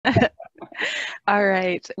All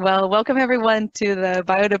right. Well, welcome everyone to the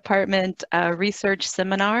Bio Department Research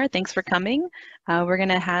Seminar. Thanks for coming. We're going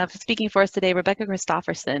to have speaking for us today, Rebecca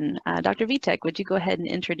Christofferson. Dr. Vitek, would you go ahead and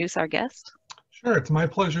introduce our guest? Sure, it's my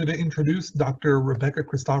pleasure to introduce Dr. Rebecca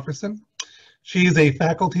Christofferson. She is a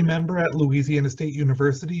faculty member at Louisiana State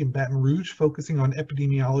University in Baton Rouge, focusing on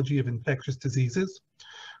epidemiology of infectious diseases.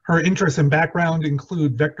 Her interests and background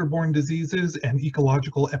include vector-borne diseases and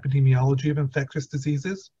ecological epidemiology of infectious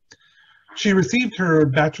diseases. She received her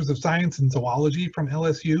Bachelor's of Science in Zoology from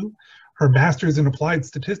LSU, her Master's in Applied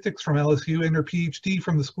Statistics from LSU, and her PhD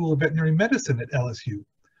from the School of Veterinary Medicine at LSU.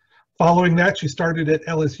 Following that, she started at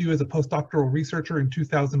LSU as a postdoctoral researcher in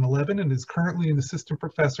 2011 and is currently an assistant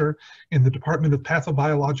professor in the Department of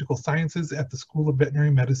Pathobiological Sciences at the School of Veterinary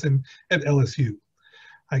Medicine at LSU.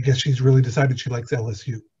 I guess she's really decided she likes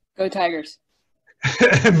LSU. Go Tigers.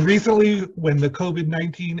 And recently, when the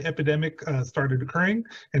COVID-19 epidemic started occurring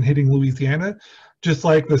and hitting Louisiana, just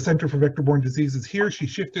like the Center for Vector-Borne Diseases here, she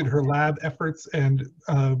shifted her lab efforts and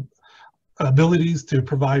abilities to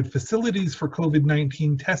provide facilities for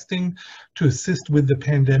COVID-19 testing to assist with the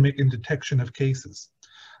pandemic and detection of cases.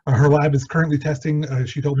 Her lab is currently testing,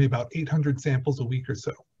 she told me, about 800 samples a week or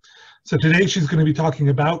so. So today she's going to be talking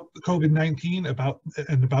about COVID-19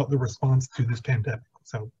 and about the response to this pandemic.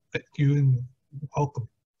 So thank you and welcome.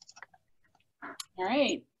 All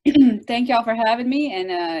right. Thank y'all for having me. And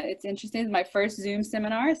it's interesting. It's my first Zoom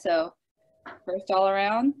seminar, so first all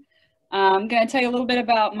around. I'm going to tell you a little bit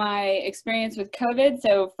about my experience with COVID.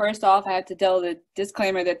 So first off, I have to tell the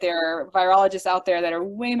disclaimer that there are virologists out there that are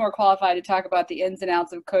way more qualified to talk about the ins and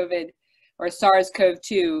outs of COVID or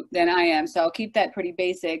SARS-CoV-2 than I am. So I'll keep that pretty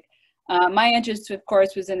basic. My interest, of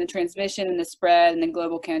course, was in the transmission and the spread and the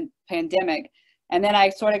global pandemic. And then I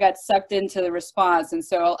sort of got sucked into the response. And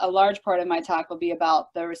so a large part of my talk will be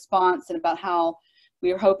about the response and about how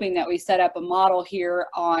we are hoping that we set up a model here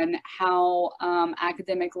on how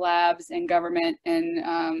academic labs and government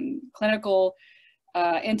and clinical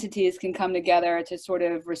entities can come together to sort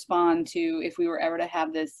of respond to if we were ever to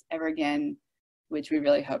have this ever again, which we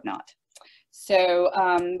really hope not. So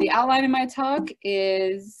the outline of my talk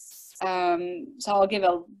is, so I'll give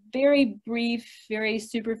a very brief, very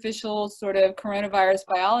superficial sort of coronavirus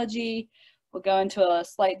biology. We'll go into a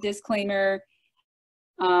slight disclaimer.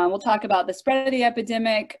 We'll talk about the spread of the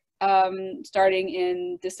epidemic starting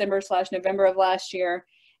in December/November of last year,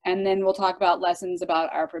 and then we'll talk about lessons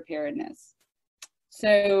about our preparedness.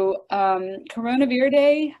 So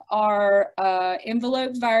coronavirus are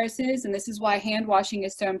enveloped viruses, and this is why hand washing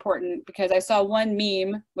is so important, because I saw one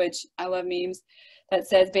meme, which I love memes, that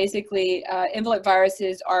says basically envelope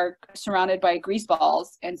viruses are surrounded by grease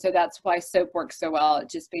balls, and so that's why soap works so well. It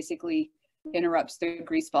just basically interrupts the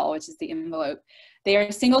grease ball, which is the envelope. They are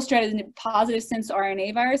single-stranded positive sense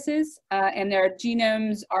RNA viruses, and their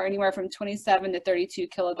genomes are anywhere from 27 to 32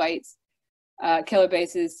 kilobases,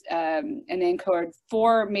 and they encode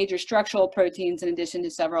 4 major structural proteins in addition to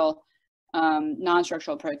several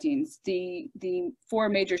non-structural proteins. The 4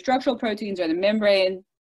 major structural proteins are the membrane,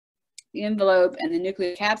 the envelope, and the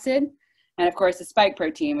nucleocapsid, and of course the spike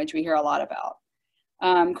protein, which we hear a lot about.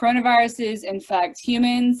 Coronaviruses infect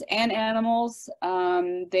humans and animals.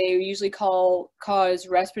 They usually cause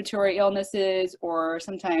respiratory illnesses or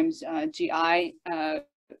sometimes GI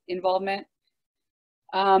involvement.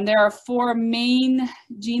 There are 4 main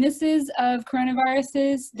genuses of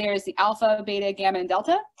coronaviruses. There's the alpha, beta, gamma, and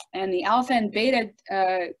delta. And the alpha and beta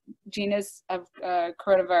genus of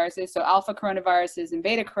coronaviruses, so alpha coronaviruses and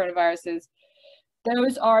beta coronaviruses,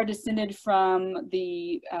 those are descended from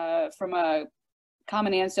a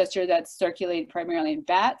common ancestor that's circulated primarily in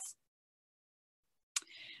bats.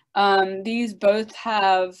 These both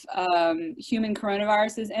have human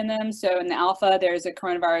coronaviruses in them. So in the alpha, there's a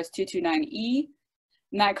coronavirus 229E,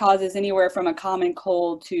 and that causes anywhere from a common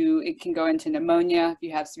cold to, it can go into pneumonia if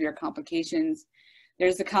you have severe complications.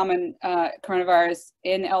 There's the common coronavirus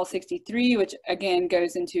NL63, which again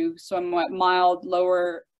goes into somewhat mild,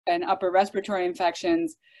 lower and upper respiratory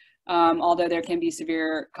infections, although there can be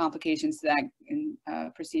severe complications to that and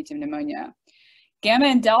proceed to pneumonia. Gamma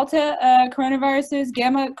and delta coronaviruses.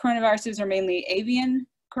 Gamma coronaviruses are mainly avian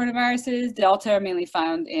coronaviruses. Delta are mainly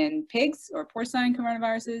found in pigs or porcine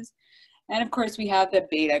coronaviruses. And of course, we have the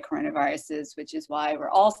beta coronaviruses, which is why we're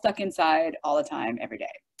all stuck inside all the time, every day.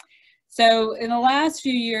 So in the last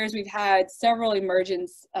few years, we've had several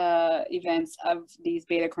emergence events of these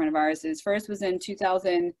beta coronaviruses. First was in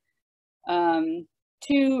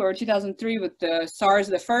 2002 or 2003 with the SARS,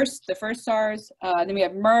 the first SARS. Then we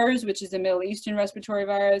have MERS, which is the Middle Eastern respiratory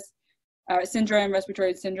virus,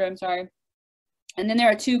 respiratory syndrome, sorry. And then there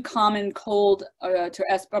are two common cold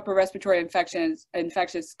to upper respiratory infectious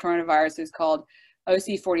coronaviruses called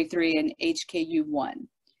OC43 and HKU1.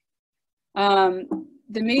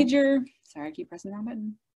 The major, sorry, I keep pressing that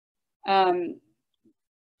button.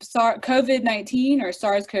 COVID-19 or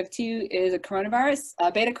SARS-CoV-2 is a coronavirus,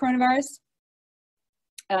 a beta coronavirus.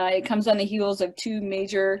 It comes on the heels of two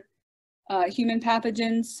major human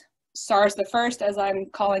pathogens. SARS the first, as I'm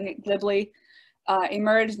calling it glibly,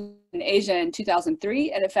 emerged in Asia in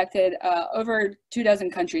 2003 and affected over 24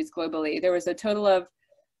 countries globally. There was a total of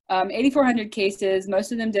 8,400 cases.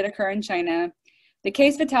 Most of them did occur in China. The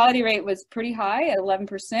case fatality rate was pretty high at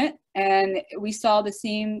 11%, and we saw the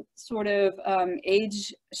same sort of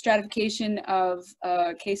age stratification of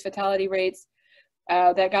case fatality rates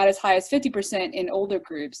that got as high as 50% in older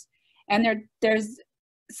groups. And there's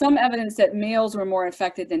some evidence that males were more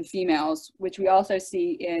affected than females, which we also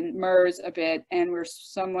see in MERS a bit, and we're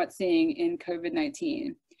somewhat seeing in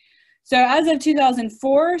COVID-19. So as of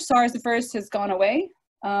 2004, SARS the first has gone away.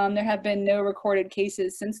 There have been no recorded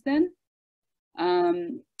cases since then.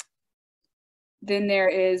 Then there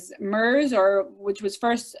is MERS, which was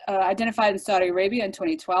first identified in Saudi Arabia in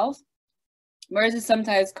 2012. MERS is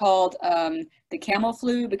sometimes called the camel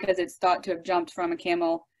flu because it's thought to have jumped from a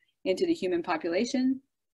camel into the human population.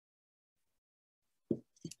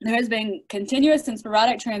 There has been continuous and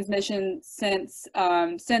sporadic transmission since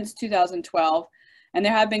 2012, and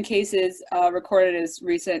there have been cases recorded as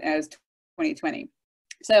recent as 2020.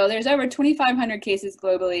 So there's over 2,500 cases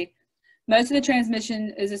globally. Most of the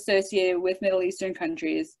transmission is associated with Middle Eastern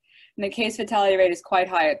countries, and the case fatality rate is quite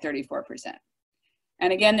high at 34%.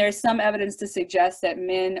 And again, there's some evidence to suggest that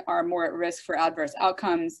men are more at risk for adverse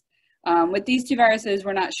outcomes. With these two viruses,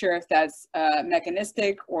 we're not sure if that's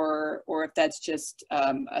mechanistic or if that's just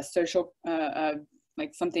a social,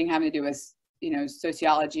 like something having to do with,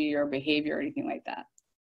 sociology or behavior or anything like that.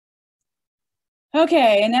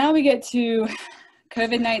 Okay, and now we get to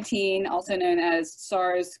COVID-19, also known as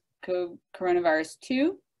SARS-CoV coronavirus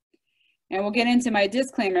 2. And we'll get into my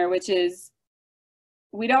disclaimer, which is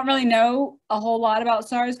we don't really know a whole lot about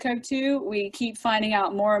SARS-CoV-2. We keep finding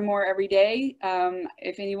out more and more every day.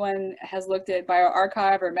 If anyone has looked at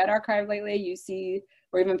bioRxiv or medRxiv lately, you see,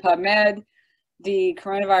 or even PubMed, the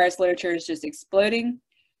coronavirus literature is just exploding.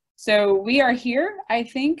 So we are here, I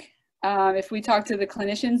think. If we talk to the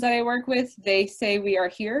clinicians that I work with, they say we are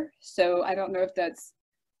here. So I don't know if that's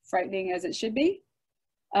frightening as it should be.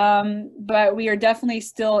 But we are definitely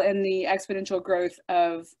still in the exponential growth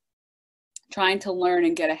of trying to learn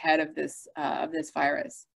and get ahead of this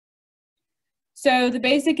virus. So the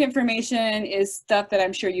basic information is stuff that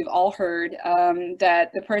I'm sure you've all heard,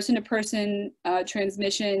 that the person-to-person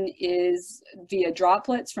transmission is via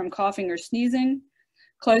droplets from coughing or sneezing,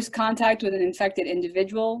 close contact with an infected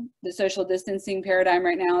individual. The social distancing paradigm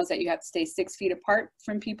right now is that you have to stay 6 feet apart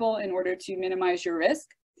from people in order to minimize your risk.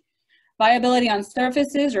 Viability on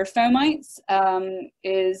surfaces or fomites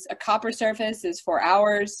is a copper surface is 4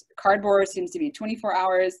 hours, cardboard seems to be 24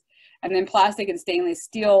 hours, and then plastic and stainless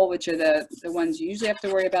steel, which are the ones you usually have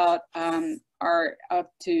to worry about, are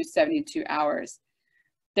up to 72 hours.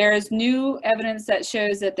 There is new evidence that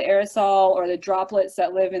shows that the aerosol or the droplets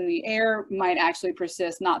that live in the air might actually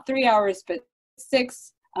persist not 3 hours, but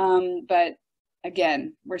 6. But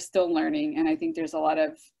again, we're still learning, and I think there's a lot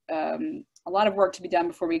of work to be done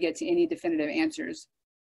before we get to any definitive answers.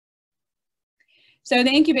 So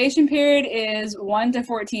the incubation period is 1 to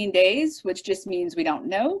 14 days, which just means we don't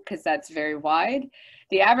know because that's very wide.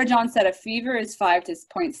 The average onset of fever is 5 to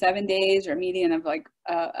 0.7 days, or median of like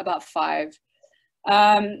about 5.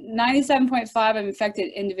 97.5% of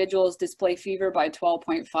infected individuals display fever by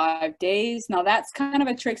 12.5 days. Now that's kind of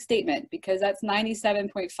a trick statement because that's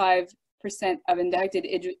 97.5% of infected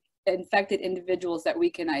individuals that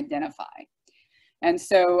we can identify. And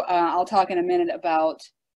so I'll talk in a minute about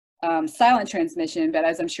silent transmission, but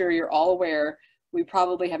as I'm sure you're all aware, we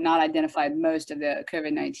probably have not identified most of the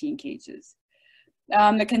COVID-19 cases.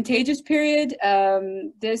 The contagious period,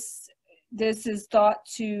 this is thought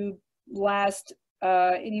to last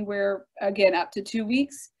anywhere, again, up to 2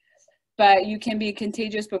 weeks, but you can be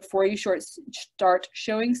contagious before you start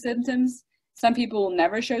showing symptoms. Some people will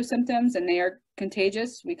never show symptoms and they are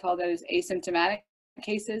contagious. We call those asymptomatic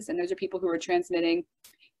cases, and those are people who are transmitting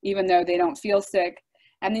even though they don't feel sick.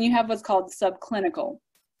 And then you have what's called subclinical.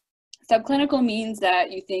 Subclinical means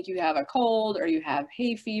that you think you have a cold or you have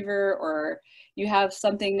hay fever or you have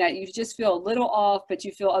something that you just feel a little off, but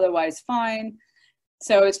you feel otherwise fine.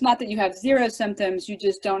 So it's not that you have 0 symptoms, you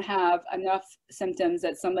just don't have enough symptoms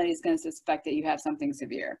that somebody's going to suspect that you have something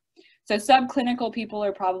severe. So subclinical people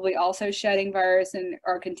are probably also shedding virus and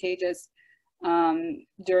are contagious.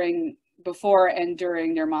 before and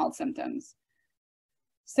during their mild symptoms.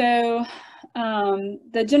 So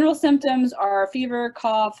the general symptoms are fever,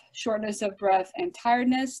 cough, shortness of breath, and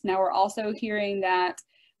tiredness. Now we're also hearing that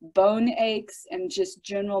bone aches and just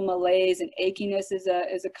general malaise and achiness is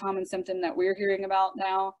a common symptom that we're hearing about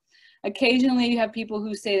now. Occasionally you have people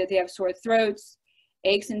who say that they have sore throats,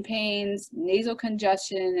 aches and pains, nasal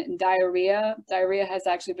congestion, and diarrhea. Diarrhea has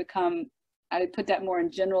actually become, I put that more in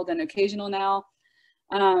general than occasional now.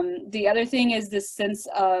 The other thing is this sense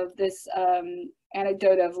of this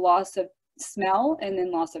anecdote of loss of smell and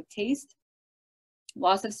then loss of taste.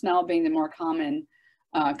 Loss of smell being the more common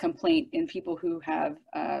complaint in people who have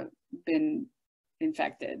been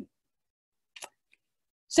infected.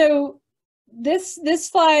 So this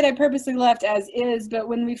slide I purposely left as is, but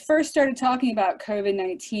when we first started talking about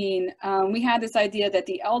COVID-19, we had this idea that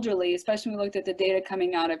the elderly, especially when we looked at the data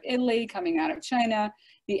coming out of Italy, coming out of China,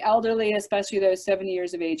 the elderly, especially those 70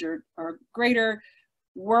 years of age or greater,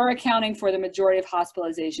 were accounting for the majority of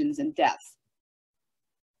hospitalizations and deaths.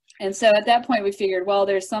 And so at that point we figured, well,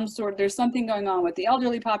 there's something going on with the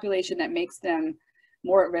elderly population that makes them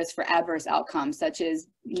more at risk for adverse outcomes, such as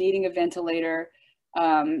needing a ventilator,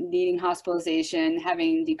 needing hospitalization,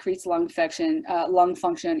 having decreased lung function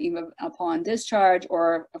even upon discharge,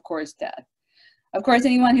 or of course death. Of course,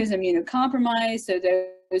 anyone who's immunocompromised, so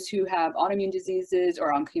those who have autoimmune diseases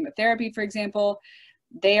or on chemotherapy, for example,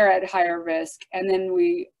 they are at higher risk. And then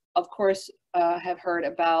we, of course, have heard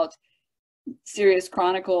about serious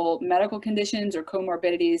chronic medical conditions or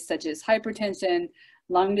comorbidities such as hypertension,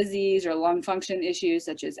 lung disease or lung function issues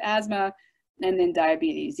such as asthma, and then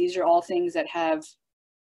diabetes. These are all things that have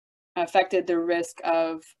affected the risk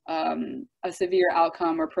of a severe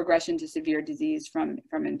outcome or progression to severe disease from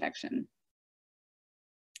infection.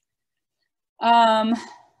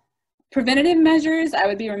 Preventative measures, I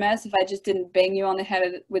would be remiss if I just didn't bang you on the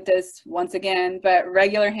head with this once again, but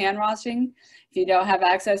regular hand washing. If you don't have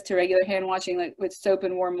access to regular hand washing like with soap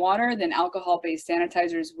and warm water, then alcohol-based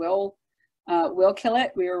sanitizers will kill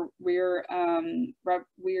it. We're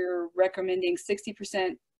recommending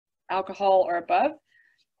 60% alcohol or above.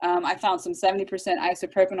 I found some 70%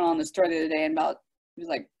 isopropanol in the store the other day, and it was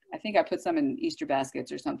like, I think I put some in Easter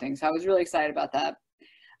baskets or something. So I was really excited about that.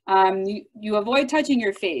 You avoid touching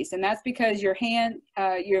your face, and that's because you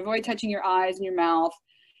avoid touching your eyes and your mouth,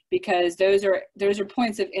 because those are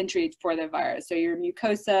points of entry for the virus. So your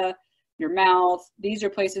mucosa, your mouth, these are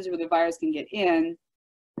places where the virus can get in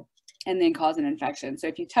and then cause an infection. So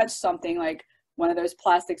if you touch something like one of those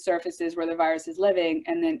plastic surfaces where the virus is living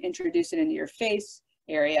and then introduce it into your face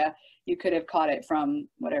area, you could have caught it from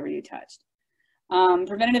whatever you touched.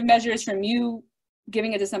 Preventative measures from you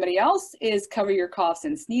giving it to somebody else is cover your coughs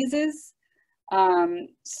and sneezes.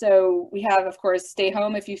 So we have, of course, stay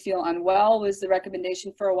home if you feel unwell was the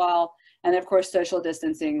recommendation for a while. And of course, social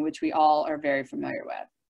distancing, which we all are very familiar with.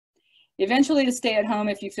 Eventually the stay at home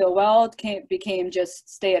if you feel well became just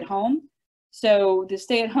stay at home. So the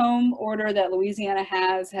stay at home order that Louisiana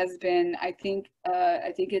has been, I think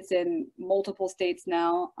it's in multiple states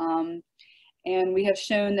now. And we have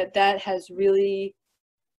shown that has really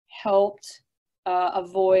helped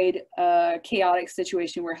avoid a chaotic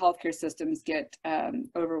situation where healthcare systems get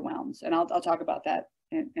overwhelmed. And I'll talk about that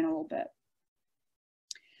in a little bit.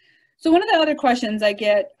 So one of the other questions I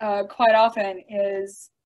get quite often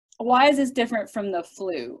is, why is this different from the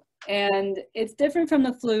flu? And it's different from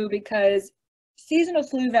the flu because seasonal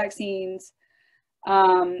flu vaccines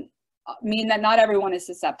mean that not everyone is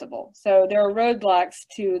susceptible. So there are roadblocks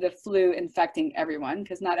to the flu infecting everyone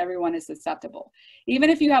because not everyone is susceptible.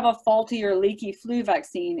 Even if you have a faulty or leaky flu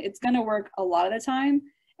vaccine, it's going to work a lot of the time.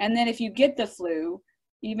 And then if you get the flu,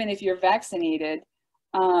 even if you're vaccinated,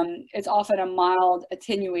 it's often a mild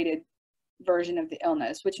attenuated version of the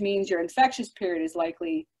illness, which means your infectious period is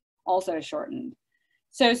likely also shortened.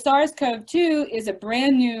 So SARS-CoV-2 is a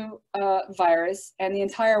brand new virus, and the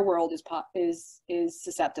entire world is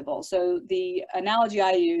susceptible. So the analogy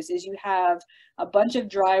I use is you have a bunch of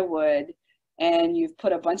dry wood, and you've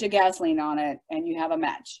put a bunch of gasoline on it, and you have a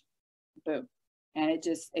match, boom, and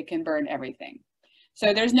it can burn everything.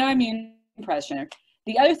 So there's no immune suppression.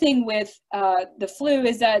 The other thing with the flu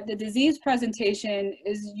is that the disease presentation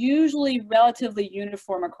is usually relatively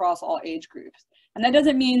uniform across all age groups, and that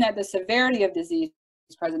doesn't mean that the severity of disease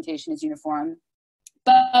presentation is uniform,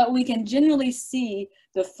 but we can generally see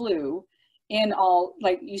the flu in all,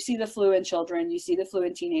 like you see the flu in children, you see the flu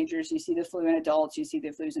in teenagers, you see the flu in adults, you see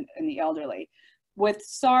the flu in the elderly. With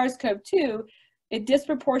SARS-CoV-2, it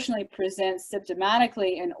disproportionately presents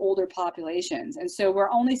symptomatically in older populations, and so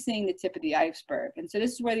we're only seeing the tip of the iceberg. And so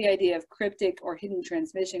this is where the idea of cryptic or hidden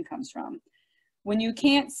transmission comes from. when you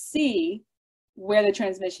can't see where the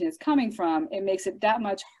transmission is coming from, it makes it that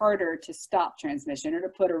much harder to stop transmission or to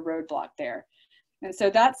put a roadblock there. And so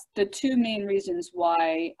that's the two main reasons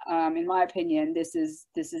why, in my opinion, this is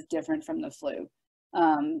different from the flu,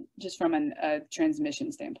 just from a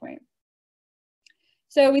transmission standpoint.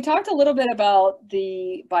 So we talked a little bit about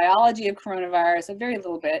the biology of coronavirus, a very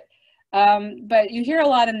little bit, but you hear a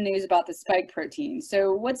lot in the news about the spike protein.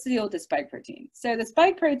 So what's the deal with the spike protein? So the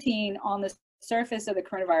spike protein on the surface of the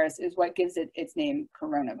coronavirus is what gives it its name,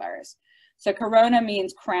 coronavirus. So corona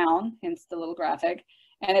means crown, hence the little graphic.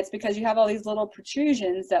 And it's because you have all these little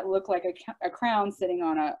protrusions that look like a crown sitting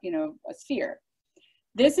on a sphere.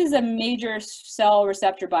 This is a major cell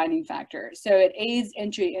receptor binding factor. So it aids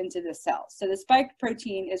entry into the cell. So the spike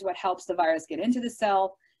protein is what helps the virus get into the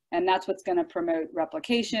cell. And that's what's going to promote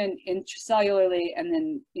replication intracellularly and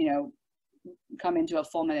then, come into a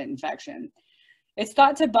fulminant infection. It's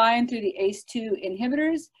thought to bind through the ACE2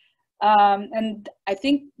 inhibitors. And I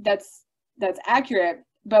think that's accurate.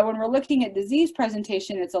 But when we're looking at disease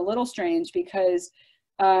presentation, it's a little strange because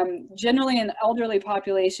generally in the elderly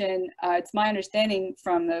population, it's my understanding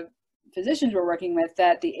from the physicians we're working with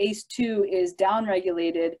that the ACE2 is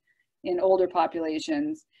downregulated in older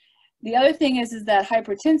populations. The other thing is that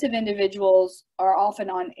hypertensive individuals are often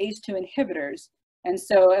on ACE2 inhibitors. And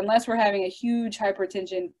so unless we're having a huge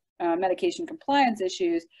hypertension medication compliance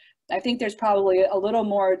issues, I think there's probably a little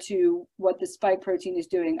more to what the spike protein is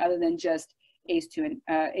doing other than just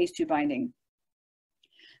ACE2 binding.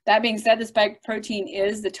 That being said, the spike protein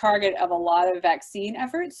is the target of a lot of vaccine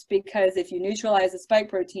efforts because if you neutralize the spike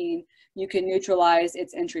protein, you can neutralize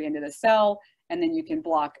its entry into the cell, and then you can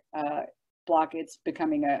block its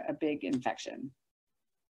becoming a big infection.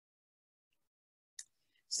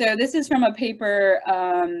 So this is from a paper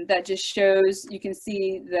that just shows, you can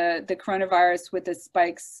see the coronavirus with the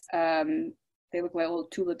spikes. They look like little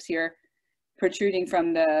tulips here, protruding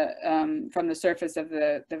from the surface of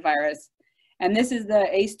the virus. And this is the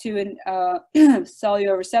ACE2 and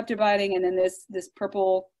cellular receptor binding, and then this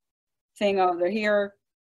purple thing over here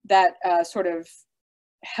that sort of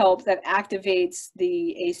that activates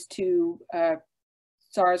the ACE2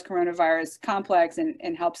 SARS coronavirus complex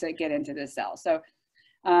and helps it get into the cell. So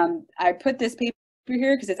I put this paper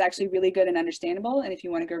here because it's actually really good and understandable, and if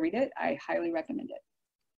you want to go read it, I highly recommend it.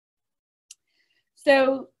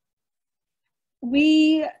 So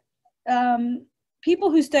we,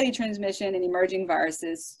 people who study transmission and emerging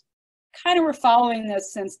viruses kind of were following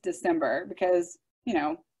this since December because,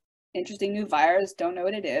 interesting new virus, don't know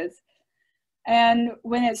what it is. And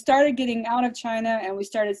when it started getting out of China and we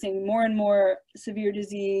started seeing more and more severe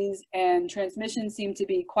disease and transmission seemed to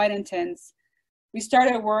be quite intense, we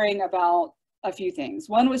started worrying about a few things.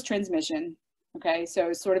 One was transmission. Okay, so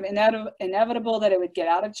it's sort of inevitable that it would get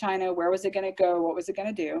out of China. Where was it going to go? What was it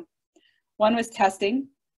going to do? One was testing,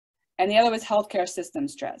 and the other was healthcare system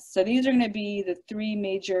stress. So these are going to be the three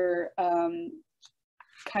major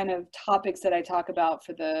kind of topics that I talk about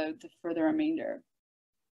for the remainder.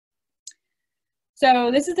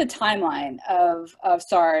 So this is the timeline of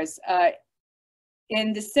SARS.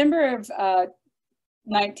 In December of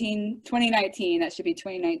 2019, that should be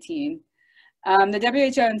 2019, the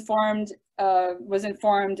WHO was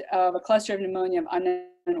informed of a cluster of pneumonia of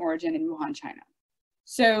unknown origin in Wuhan, China.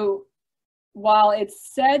 So while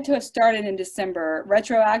it's said to have started in December,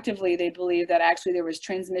 retroactively they believe that actually there was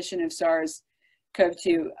transmission of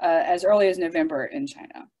SARS-CoV-2 as early as November in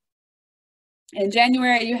China. In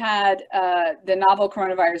January, you had the novel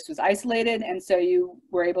coronavirus was isolated, and so you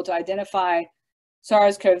were able to identify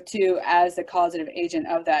SARS-CoV-2 as the causative agent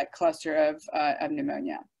of that cluster of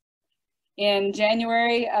pneumonia. In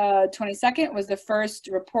January 22nd was the first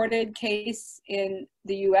reported case in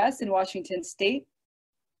the US in Washington State.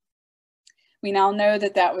 We now know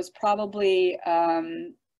that that was probably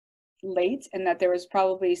late and that there was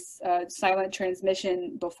probably silent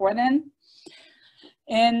transmission before then.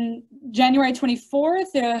 In January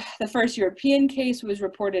 24th, the first European case was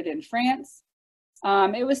reported in France.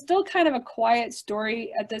 It was still kind of a quiet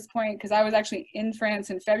story at this point because I was actually in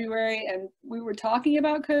France in February and we were talking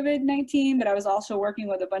about COVID-19, but I was also working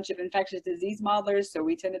with a bunch of infectious disease modelers, so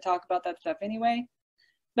we tend to talk about that stuff anyway.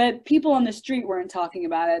 But people on the street weren't talking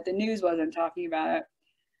about it. The news wasn't talking about it,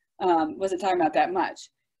 wasn't talking about that much.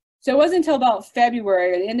 So it wasn't until about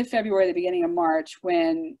February, or the end of February, the beginning of March,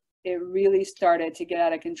 when it really started to get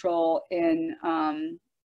out of control in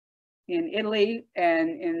Italy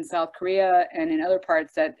and in South Korea and in other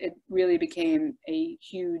parts, that it really became a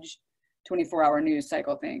huge 24-hour news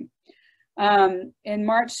cycle thing. In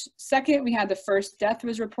March 2nd, we had the first death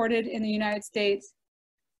was reported in the United States.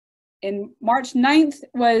 in March 9th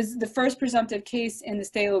was the first presumptive case in the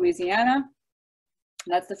state of Louisiana.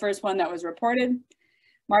 That's the first one that was reported.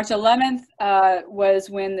 March 11th was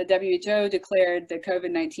when the WHO declared the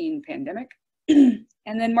COVID-19 pandemic. And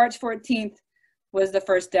then March 14th was the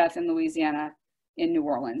first death in Louisiana in New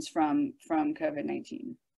Orleans from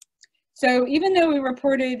COVID-19. So even though we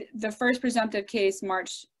reported the first presumptive case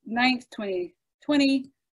March 9th, 2020,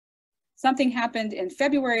 something happened in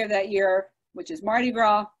February of that year, which is Mardi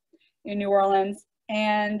Gras in New Orleans.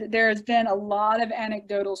 And there's been a lot of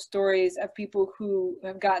anecdotal stories of people who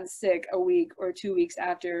have gotten sick a week or 2 weeks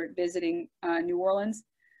after visiting New Orleans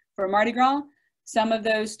for Mardi Gras. Some of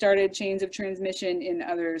those started chains of transmission in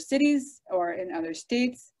other cities or in other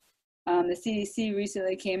states. The CDC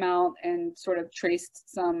recently came out and sort of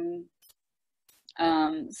traced some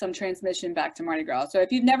transmission back to Mardi Gras. So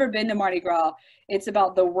if you've never been to Mardi Gras, it's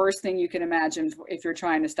about the worst thing you can imagine if you're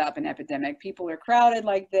trying to stop an epidemic. People are crowded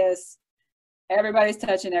like this. Everybody's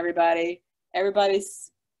touching everybody.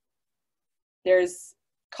 There's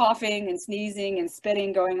coughing and sneezing and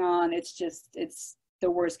spitting going on. It's the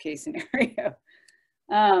worst case scenario.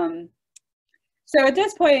 So at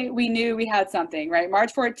this point, we knew we had something, right?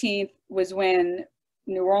 March 14th was when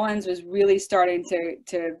New Orleans was really starting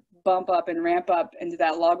to bump up and ramp up into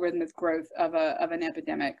that logarithmic growth of an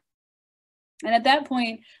epidemic. And at that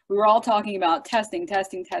point, we were all talking about testing.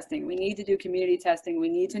 We need to do community testing. We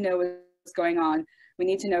need to know what's going on. We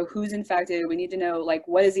need to know who's infected. We need to know, like,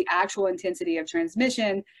 what is the actual intensity of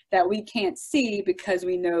transmission that we can't see because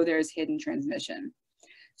we know there's hidden transmission.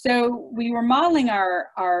 So we were modeling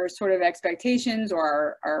our sort of expectations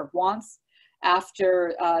or our wants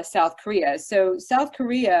after South Korea. So South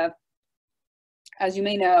Korea, as you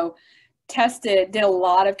may know, did a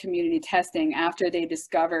lot of community testing after they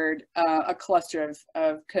discovered a cluster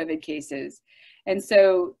of COVID cases. And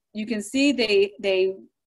so you can see they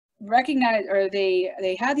recognized, or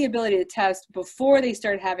they had the ability to test before they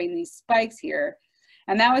started having these spikes here.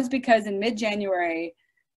 And that was because in mid-January,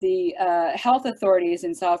 the health authorities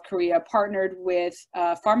in South Korea partnered with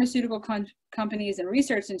pharmaceutical companies and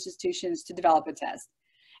research institutions to develop a test.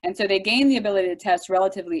 And so they gained the ability to test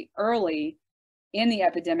relatively early in the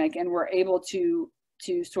epidemic and were able to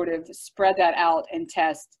sort of spread that out and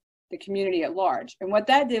test the community at large. And what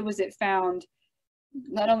that did was it found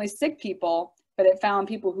not only sick people, but it found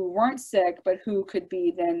people who weren't sick, but who could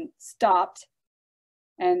be then stopped.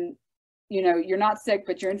 And, you know, you're not sick,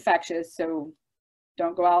 but you're infectious, so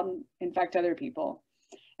don't go out and infect other people.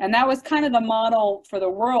 And that was kind of the model for the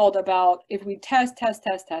world about if we test,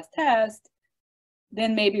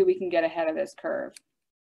 then maybe we can get ahead of this curve.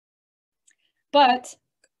 But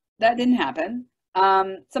that didn't happen.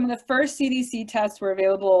 Some of the first CDC tests were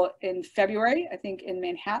available in February, I think in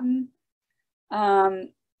Manhattan.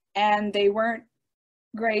 And they weren't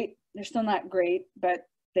great. They're still not great, but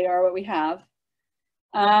they are what we have.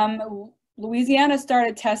 Louisiana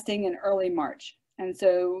started testing in early March. And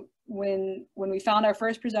so when we found our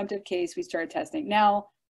first presumptive case, we started testing. Now,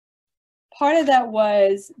 part of that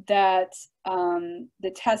was that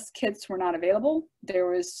the test kits were not available. There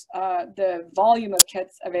was the volume of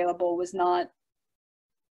kits available was not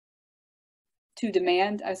to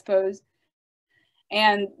demand, I suppose.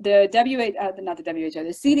 And the the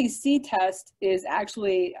CDC test is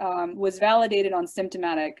actually was validated on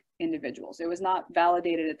symptomatic individuals. It was not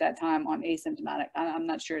validated at that time on asymptomatic. I'm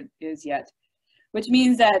not sure it is yet, which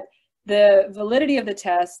means that the validity of the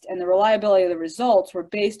test and the reliability of the results were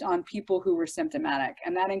based on people who were symptomatic.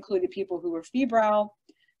 And that included people who were febrile,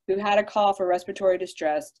 who had a cough or respiratory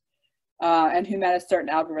distress, and who met a certain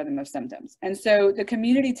algorithm of symptoms. And so the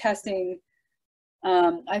community testing,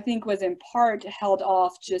 I think, was in part held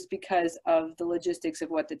off just because of the logistics of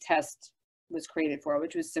what the test was created for,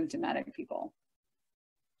 which was symptomatic people.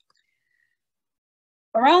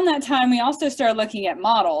 Around that time, we also started looking at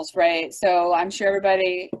models, right? So I'm sure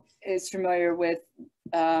everybody is familiar with,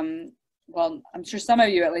 well, I'm sure some of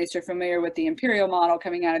you at least are familiar with the Imperial model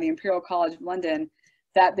coming out of the Imperial College of London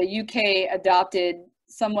that the UK adopted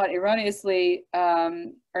somewhat erroneously,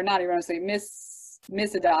 or not erroneously,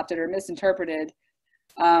 misadopted or misinterpreted.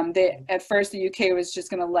 At first, the UK was just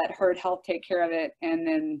going to let herd health take care of it, and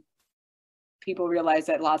then people realized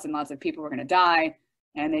that lots and lots of people were going to die,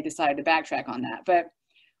 and they decided to backtrack on that. But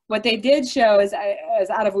what they did show is, as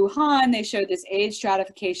out of Wuhan, they showed this age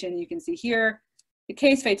stratification. You can see here the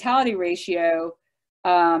case fatality ratio.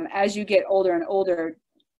 As you get older and older,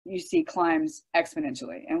 you see climbs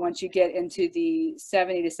exponentially. And once you get into the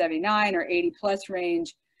 70 to 79 or 80 plus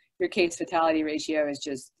range, your case fatality ratio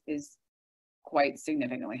is quite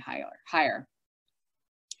significantly higher.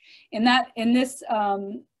 In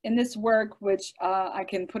this work, which I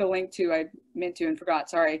can put a link to, I meant to and forgot,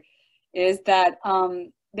 sorry, is that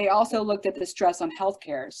they also looked at the stress on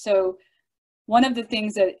healthcare. So one of the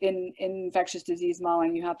things that in infectious disease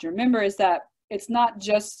modeling you have to remember is that it's not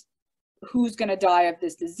just who's going to die of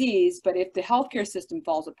this disease, but if the healthcare system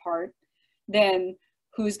falls apart, then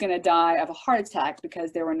who's going to die of a heart attack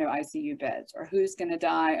because there were no ICU beds, or who's going to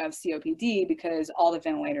die of COPD because all the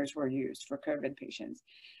ventilators were used for COVID patients.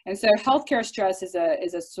 And so healthcare stress is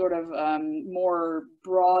a sort of more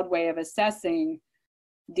broad way of assessing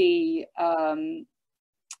the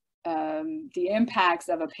impacts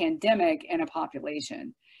of a pandemic in a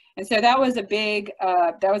population. And so that was a big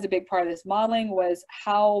part of this modeling, was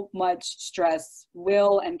how much stress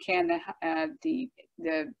will and can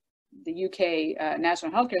the UK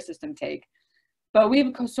national healthcare system take. But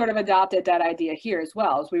we've sort of adopted that idea here as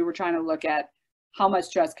well, as we were trying to look at how much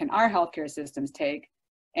stress can our healthcare systems take,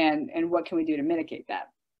 and what can we do to mitigate that.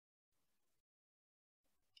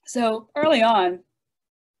 So early on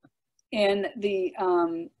in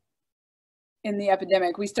the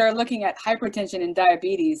epidemic, we started looking at hypertension and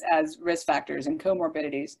diabetes as risk factors and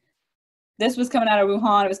comorbidities. This was coming out of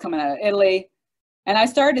Wuhan, it was coming out of Italy. And I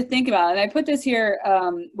started to think about it, and I put this here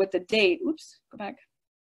with the date, oops, go back.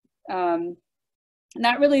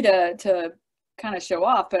 Not really to kind of show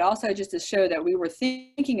off, but also just to show that we were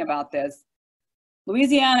thinking about this.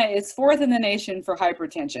 Louisiana is 4th in the nation for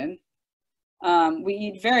hypertension. We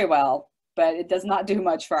eat very well, but it does not do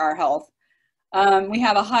much for our health. We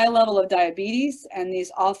have a high level of diabetes, and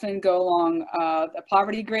these often go along a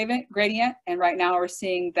poverty gradient. And right now we're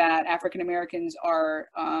seeing that African Americans are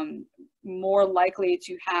more likely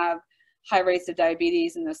to have high rates of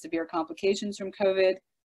diabetes and the severe complications from COVID.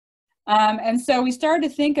 And so we started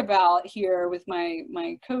to think about here with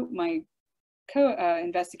my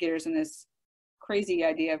co-investigators in this crazy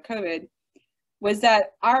idea of COVID, was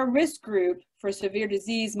that our risk group for severe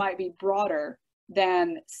disease might be broader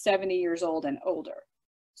than 70 years old and older.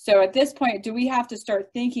 So at this point, do we have to start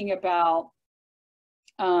thinking about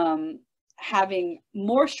having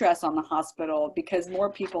more stress on the hospital because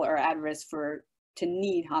more people are at risk to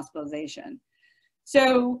need hospitalization?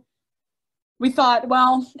 So we thought,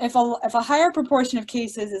 well, if a higher proportion of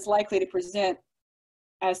cases is likely to present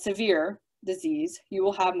as severe disease, you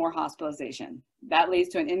will have more hospitalization. That leads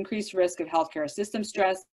to an increased risk of healthcare system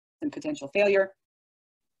stress and potential failure.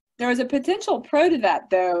 There is a potential pro to that,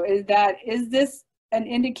 though, is this an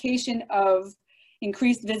indication of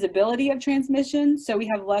increased visibility of transmission? So we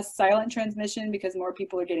have less silent transmission because more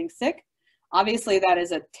people are getting sick. Obviously, that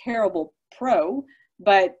is a terrible pro,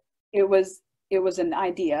 but it was an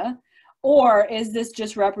idea. Or is this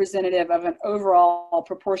just representative of an overall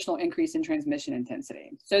proportional increase in transmission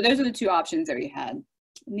intensity? So those are the two options that we had.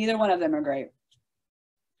 Neither one of them are great.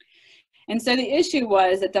 And so the issue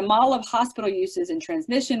was that the model of hospital uses and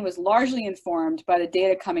transmission was largely informed by the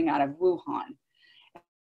data coming out of Wuhan.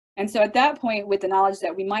 And so at that point, with the knowledge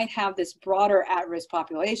that we might have this broader at-risk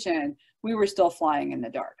population, we were still flying in the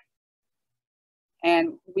dark.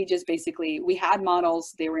 And we just we had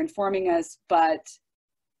models, they were informing us, but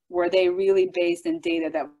were they really based in data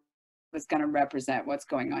that was going to represent what's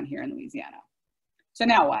going on here in Louisiana? So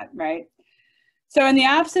now what, right? So in the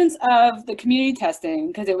absence of the community testing,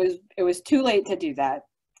 because it was too late to do that,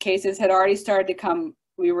 cases had already started to come.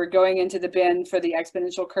 We were going into the bend for the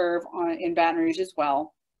exponential curve in Baton Rouge as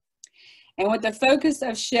well. And with the focus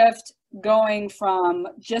of shift going from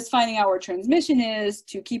just finding out where transmission is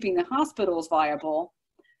to keeping the hospitals viable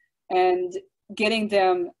and getting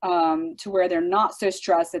them to where they're not so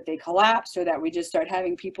stressed that they collapse, or that we just start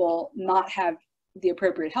having people not have the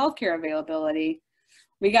appropriate healthcare availability,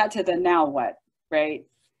 we got to the now what, right?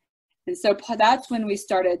 And so that's when we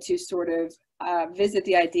started to sort of visit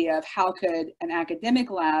the idea of how could an academic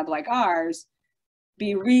lab like ours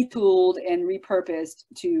be retooled and repurposed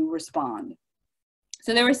to respond.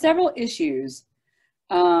 So there were several issues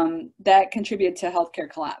that contributed to healthcare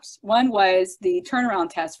collapse. One was the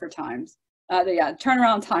turnaround test for times.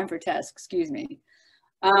 Turnaround time for tests, excuse me.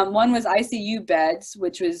 One was ICU beds,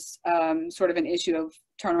 which was sort of an issue of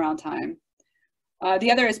turnaround time.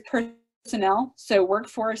 The other is personnel, so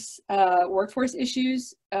workforce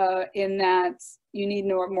issues in that you need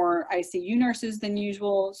more ICU nurses than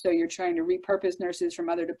usual, so you're trying to repurpose nurses from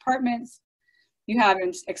other departments. You have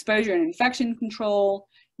exposure and infection control.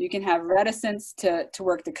 You can have reticence to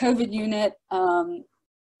work the COVID unit, and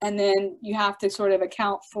then you have to sort of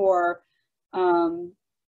account for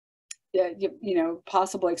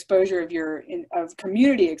possible exposure of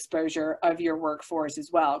community exposure of your workforce as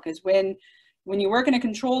well. Because when When you work in a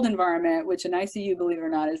controlled environment, which an ICU, believe it or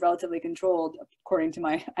not, is relatively controlled, according to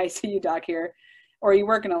my ICU doc here, or you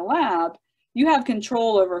work in a lab, you have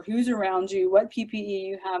control over who's around you, what PPE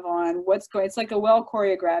you have on, what's going, it's like a well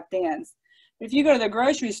choreographed dance. If you go to the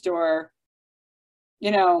grocery store,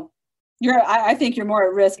 you know, I think you're more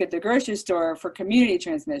at risk at the grocery store for community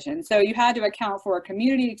transmission. So you had to account for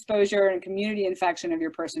community exposure and community infection of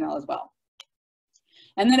your personnel as well.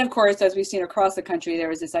 And then, of course, as we've seen across the country, there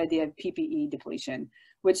was this idea of PPE depletion,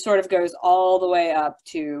 which sort of goes all the way up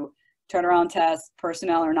to turnaround tests.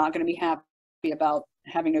 Personnel are not going to be happy about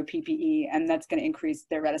having no PPE, and that's going to increase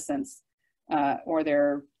their reticence or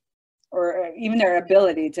even their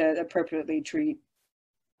ability to appropriately treat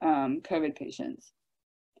COVID patients.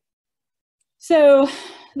 So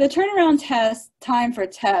the turnaround time for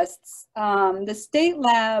tests, the state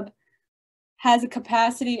lab has a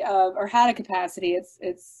capacity of, or had a capacity,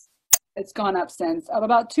 it's gone up since, of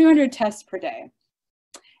about 200 tests per day.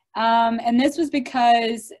 And this was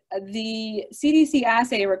because the CDC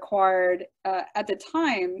assay required, at the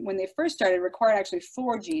time when they first started, required actually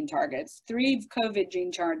 4 gene targets, 3 COVID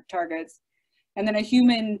gene targets, and then a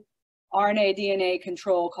human RNA DNA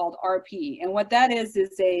control called RP. And what that is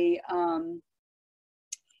it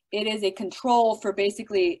is a control for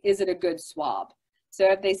basically, is it a good swab? So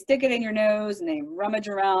if they stick it in your nose and they rummage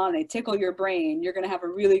around and they tickle your brain, you're going to have a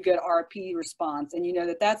really good RP response, and you know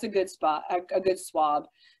that that's a good swab.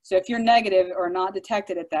 So if you're negative or not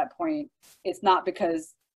detected at that point, it's not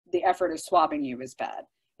because the effort of swabbing you is bad.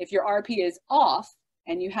 If your RP is off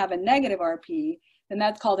and you have a negative RP, then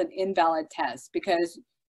that's called an invalid test, because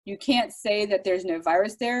you can't say that there's no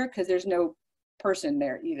virus there because there's no person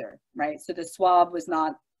there either, right? So the swab was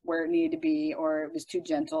not where it needed to be, or it was too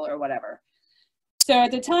gentle or whatever. So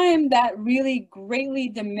at the time, that really greatly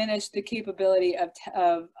diminished the capability of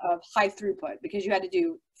high throughput, because you had to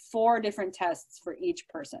do 4 different tests for each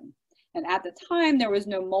person. And at the time, there was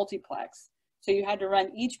no multiplex. So you had to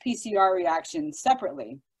run each PCR reaction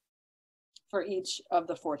separately for each of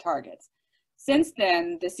the 4 targets. Since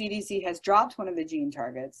then, the CDC has dropped one of the gene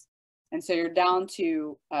targets. And so you're down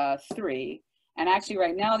to 3. And actually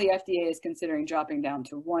right now, the FDA is considering dropping down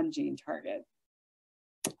to 1 gene target.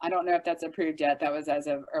 I don't know if that's approved yet. That was as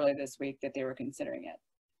of early this week that they were considering it.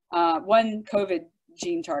 1 COVID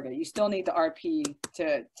gene target. You still need the RP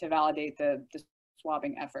to validate the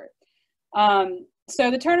swabbing effort.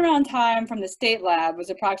 So the turnaround time from the state lab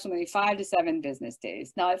was approximately 5 to 7 business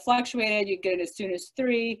days. Now it fluctuated. You get it as soon as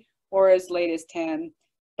 3 or as late as 10,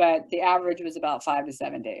 but the average was about 5 to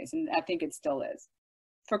 7 days, and I think it still is.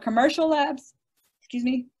 For commercial labs,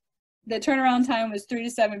 the turnaround time was 3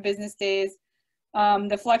 to 7 business days.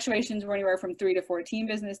 The fluctuations were anywhere from 3 to 14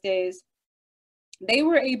 business days. They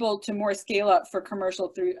were able to more scale up for commercial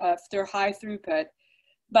through high throughput,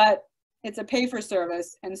 but it's a pay for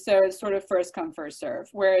service, and so it's sort of first come, first serve.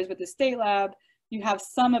 Whereas with the state lab, you have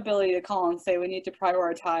some ability to call and say, we need to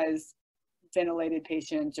prioritize ventilated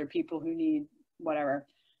patients or people who need whatever.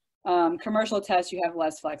 Commercial tests, you have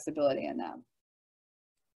less flexibility in that,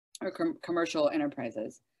 or commercial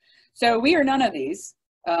enterprises. So we are none of these.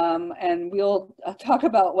 And we'll talk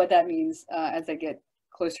about what that means as I get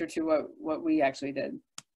closer to what we actually did.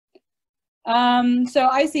 So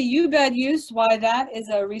ICU bed use, why that is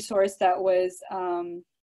a resource that was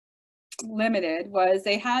limited, was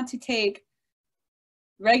they had to take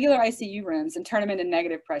regular ICU rooms and turn them into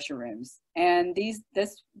negative pressure rooms. And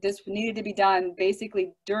this needed to be done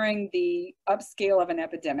basically during the upscale of an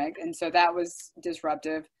epidemic. And so that was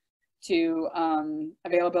disruptive to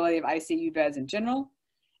availability of ICU beds in general.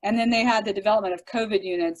 And then they had the development of COVID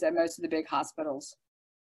units at most of the big hospitals.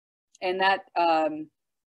 And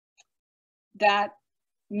that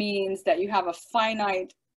means that you have a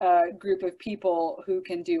finite group of people who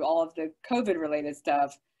can do all of the COVID related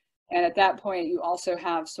stuff. And at that point, you also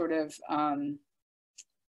have sort of,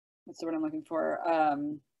 what's the word I'm looking for?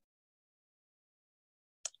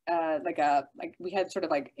 Like we had sort of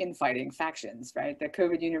like infighting factions, right? The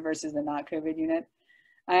COVID unit versus the not COVID unit.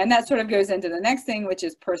 And that sort of goes into the next thing, which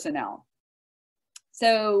is personnel.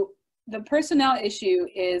 So the personnel issue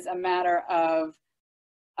is a matter of,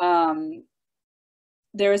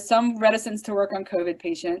 there is some reticence to work on COVID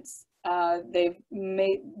patients. They've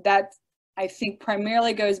made that, I think,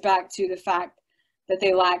 primarily goes back to the fact that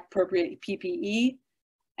they lack appropriate PPE,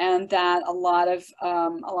 and that a lot of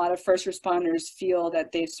first responders feel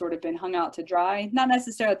that they've sort of been hung out to dry. Not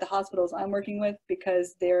necessarily at the hospitals I'm working with,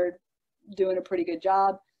 because they're doing a pretty good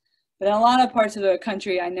job, but in a lot of parts of the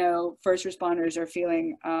country, I know first responders are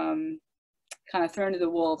feeling kind of thrown to the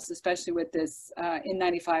wolves, especially with this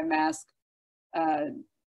N95 mask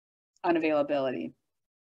unavailability.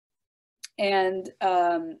 And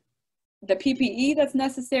the PPE that's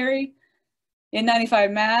necessary,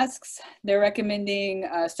 N95 masks, they're recommending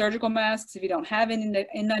surgical masks if you don't have any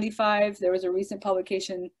N95. There was a recent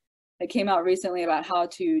publication that came out recently about how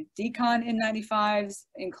to decon N95s,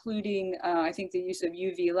 including I think the use of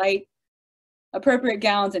UV light, appropriate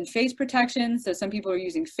gowns and face protection. So some people are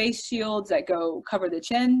using face shields that go cover the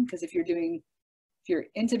chin, because if you're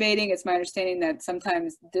intubating, it's my understanding that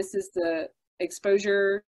sometimes this is the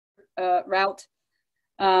exposure route.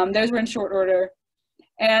 Those were in short order.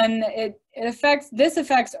 And this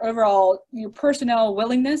affects overall your personnel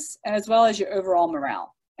willingness as well as your overall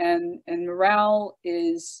morale. And morale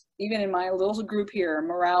is, even in my little group here,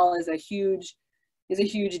 morale is a huge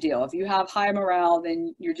deal. If you have high morale,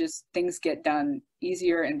 then things get done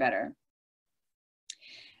easier and better.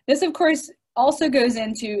 This, of course, also goes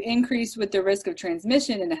into increase with the risk of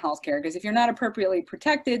transmission in the healthcare, because if you're not appropriately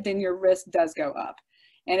protected, then your risk does go up.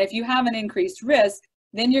 And if you have an increased risk,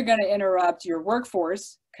 then you're going to interrupt your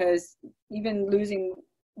workforce, because even losing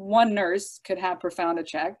one nurse could have profound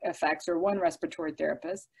effects, or one respiratory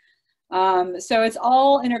therapist. So it's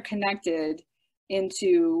all interconnected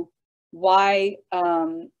into why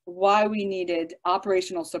we needed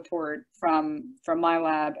operational support from my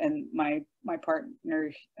lab and my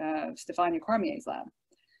partner Stefania Cormier's lab.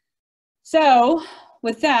 So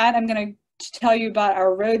with that, I'm going to tell you about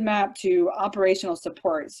our roadmap to operational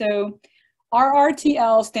support. So our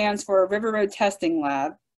RTL stands for River Road Testing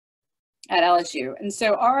Lab at LSU. And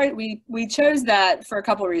so we chose that for a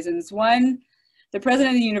couple of reasons. One, the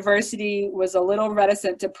president of the university was a little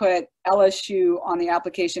reticent to put LSU on the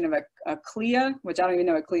application of a CLIA, which I don't even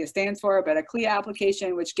know what CLIA stands for, but a CLIA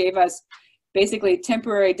application, which gave us basically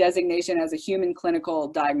temporary designation as a human clinical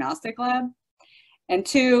diagnostic lab. And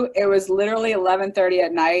two, it was literally 11:30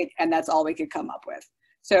 at night, and that's all we could come up with.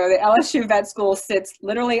 So the LSU Vet School sits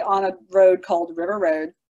literally on a road called River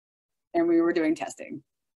Road, and we were doing testing.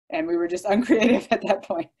 And we were just uncreative at that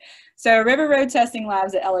point. So River Road Testing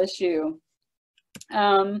Labs at LSU.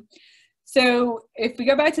 So if we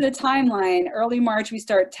go back to the timeline, early March, we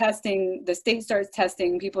start testing, the state starts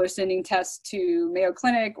testing, people are sending tests to Mayo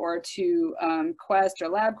Clinic or to Quest or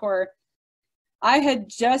LabCorp. I had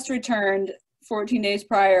just returned 14 days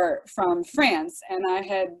prior from France, and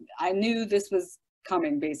I knew this was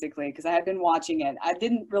coming, basically, because I had been watching it. I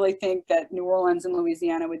didn't really think that New Orleans and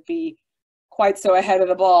Louisiana would be quite so ahead of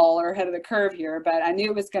the ball or ahead of the curve here, but I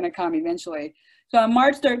knew it was going to come eventually. So on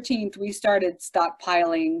March 13th, we started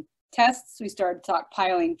stockpiling tests, we started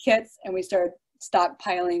stockpiling kits, and we started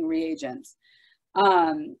stockpiling reagents.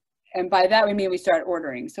 And by that, we mean we started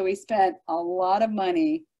ordering. So we spent a lot of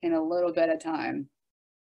money in a little bit of time.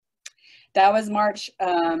 That was March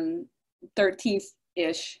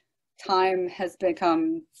 13th-ish. Time has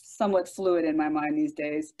become somewhat fluid in my mind these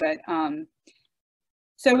days, but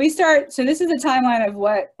so this is a timeline of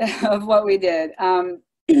what we did.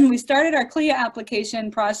 We started our CLIA application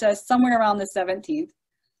process somewhere around the 17th.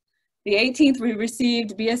 The 18th, we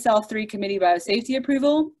received BSL-3 committee biosafety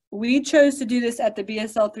approval. We chose to do this at the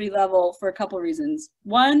BSL-3 level for a couple of reasons.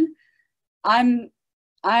 One, I'm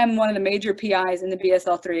one of the major PIs in the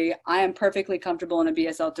BSL-3. I am perfectly comfortable in a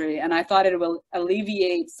BSL-3, and I thought it will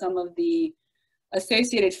alleviate some of the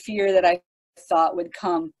associated fear that I thought would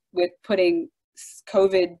come with putting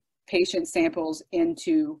COVID patient samples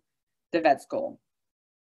into the vet school.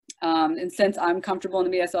 And since I'm comfortable in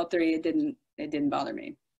the BSL-3, it didn't bother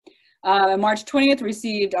me. March 20th,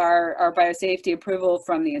 received our biosafety approval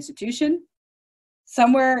from the institution.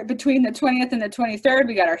 Somewhere between the 20th and the 23rd,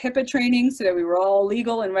 we got our HIPAA training so that we were all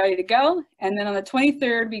legal and ready to go. And then on the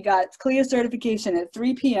 23rd, we got CLIA certification at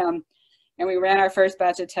 3 p.m. and we ran our first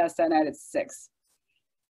batch of tests that night at 6.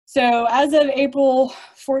 So as of April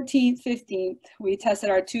 14th, 15th, we tested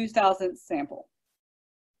our 2,000th sample.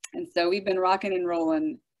 And so we've been rocking and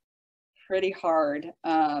rolling pretty hard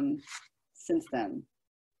since then.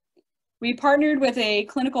 We partnered with a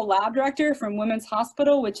clinical lab director from Women's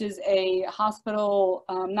Hospital, which is a hospital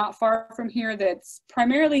not far from here that's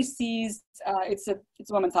primarily sees, it's a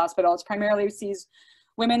women's hospital. It's primarily sees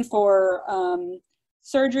women for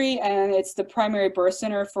surgery, and it's the primary birth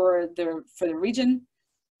center for the region.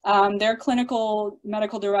 Their clinical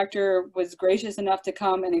medical director was gracious enough to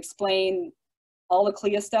come and explain all the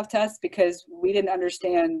CLIA stuff tests because we didn't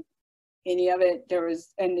understand any of it.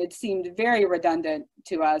 And it seemed very redundant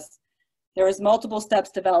to us. There was multiple steps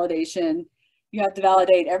to validation. You have to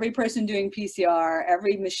validate every person doing PCR,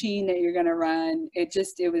 every machine that you're going to run.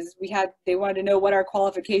 They wanted to know what our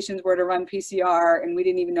qualifications were to run PCR, and we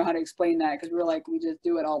didn't even know how to explain that because we were like, we just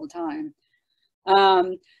do it all the time.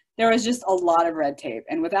 There was just a lot of red tape,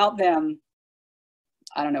 and without them,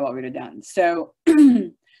 I don't know what we'd have done. So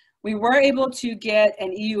we were able to get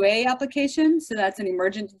an EUA application. So that's an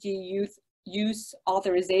emergency use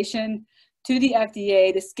authorization to the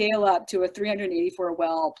FDA to scale up to a 384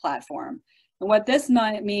 well platform. And what this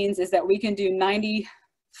means is that we can do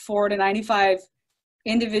 94 to 95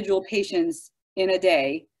 individual patients in a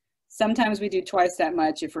day. Sometimes we do twice that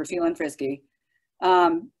much if we're feeling frisky,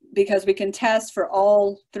 because we can test for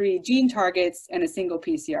all 3 gene targets in a single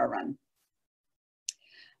PCR run.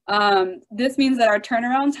 This means that our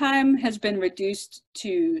turnaround time has been reduced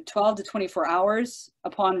to 12 to 24 hours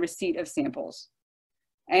upon receipt of samples.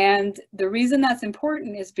 And the reason that's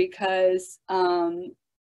important is because, and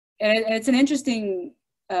it's an interesting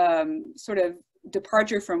sort of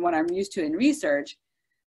departure from what I'm used to in research,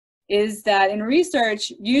 is that in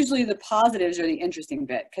research, usually the positives are the interesting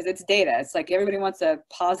bit because it's data. It's like everybody wants a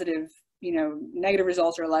positive, you know, negative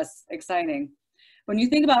results are less exciting. When you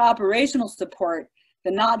think about operational support,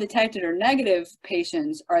 the not detected or negative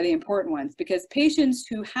patients are the important ones because patients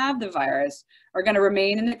who have the virus are going to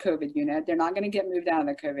remain in the COVID unit. They're not going to get moved out of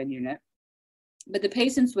the COVID unit. But the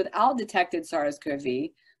patients without detected SARS-CoV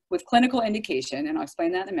with clinical indication, and I'll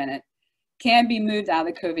explain that in a minute, can be moved out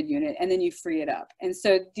of the COVID unit and then you free it up. And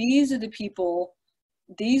so these are the people,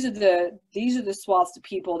 these are the swaths of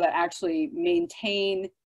people that actually maintain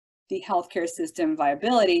the healthcare system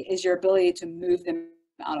viability, is your ability to move them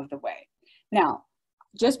out of the way. Now,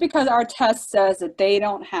 just because our test says that they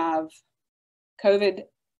don't have COVID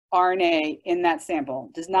RNA in that sample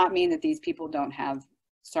does not mean that these people don't have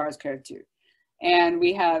SARS-CoV-2. And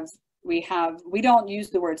we don't use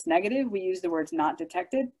the words negative, we use the words not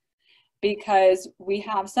detected, because we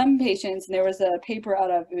have some patients, and there was a paper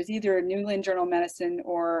out of, it was either New England Journal of Medicine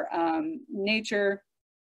or Nature,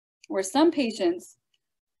 where some patients,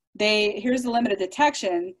 here's the limit of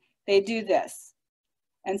detection, they do this.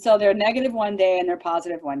 And so they're negative one day and they're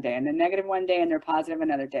positive one day, and they're negative one day and they're positive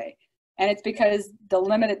another day. And it's because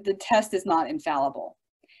the test is not infallible.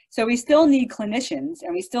 So we still need clinicians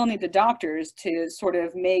and we still need the doctors to sort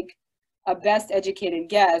of make a best educated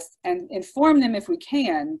guess and inform them if we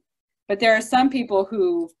can. But there are some people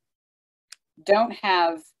who don't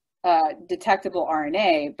have detectable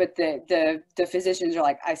RNA, but the physicians are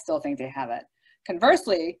like, I still think they have it.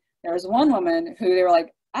 Conversely, there was one woman who they were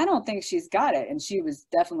like, I don't think she's got it, and she was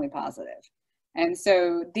definitely positive. And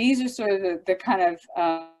so these are sort of the kind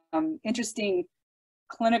of interesting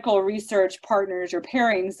clinical research partners or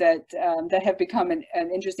pairings that that have become an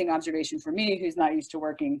interesting observation for me, who's not used to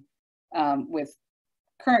working with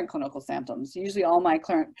current clinical symptoms. Usually all my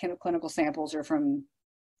current clinical samples are from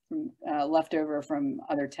leftover from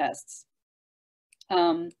other tests.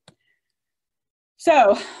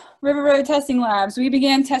 So River Road Testing Labs, we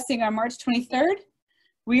began testing on March 23rd.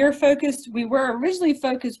 We were originally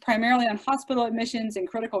focused primarily on hospital admissions and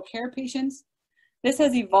critical care patients. This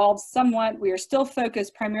has evolved somewhat. We are still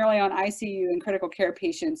focused primarily on ICU and critical care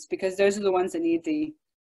patients because those are the ones that need the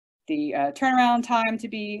turnaround time to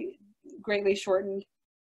be greatly shortened.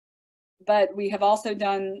 But we have also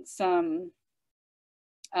done some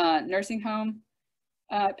nursing home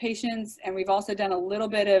patients, and we've also done a little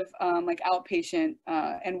bit of like outpatient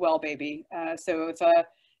and well baby. So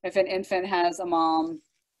if an infant has a mom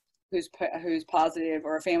who's positive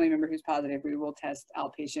or a family member who's positive, we will test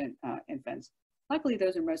outpatient infants. Luckily,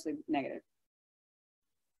 those are mostly negative.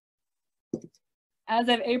 As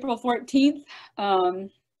of April 14th,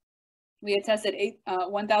 we had tested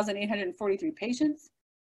 1,843 patients.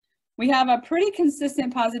 We have a pretty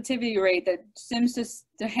consistent positivity rate that seems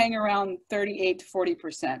to hang around 38 to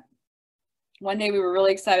 40%. One day we were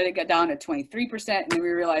really excited to get down to 23%, and then we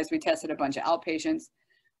realized we tested a bunch of outpatients.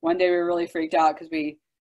 One day we were really freaked out because we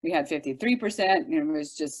had 53%, and it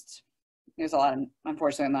was just, there's a lot of,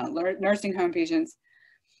 unfortunately, a lot of nursing home patients.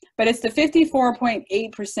 But it's the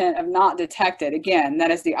 54.8% of not detected. Again, that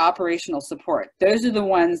is the operational support. Those are the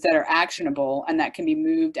ones that are actionable and that can be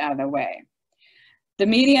moved out of the way. The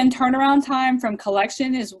median turnaround time from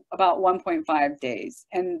collection is about 1.5 days.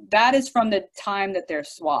 And that is from the time that they're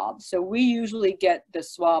swabbed. So we usually get the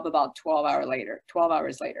swab about 12 hours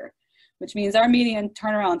later, which means our median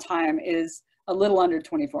turnaround time is a little under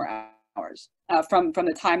 24 hours from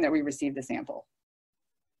the time that we receive the sample.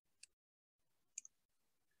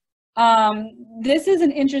 This is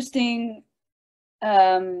an interesting,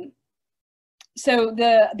 so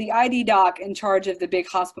the ID doc in charge of the big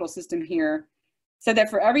hospital system here said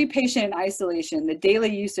that for every patient in isolation, the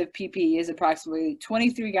daily use of PPE is approximately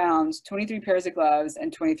 23 gowns, 23 pairs of gloves,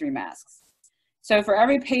 and 23 masks. So for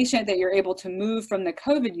every patient that you're able to move from the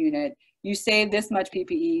COVID unit, you save this much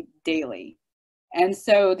PPE daily. And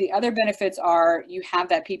so the other benefits are you have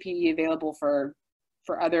that PPE available for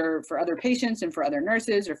other patients and for other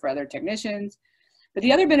nurses or for other technicians. But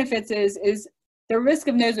the other benefits is the risk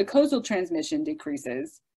of nosocomial transmission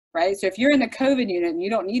decreases, right? So if you're in the COVID unit and you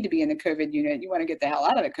don't need to be in the COVID unit, you want to get the hell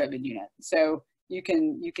out of the COVID unit. So you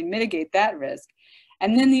can mitigate that risk.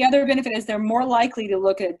 And then the other benefit is they're more likely to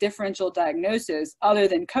look at a differential diagnosis other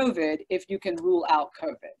than COVID if you can rule out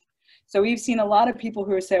COVID. So we've seen a lot of people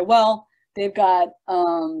who say, well, they've got,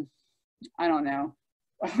 I don't know,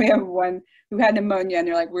 we have one who had pneumonia and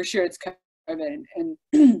they're like, we're sure it's COVID.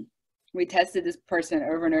 And we tested this person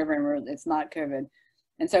over and over and it's not COVID.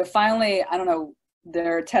 And so finally, I don't know,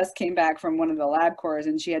 their test came back from one of the lab cores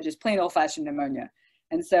and she had just plain old fashioned pneumonia.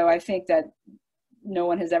 And so I think that no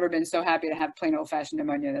one has ever been so happy to have plain old fashioned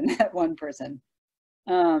pneumonia than that one person.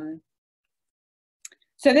 So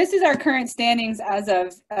this is our current standings as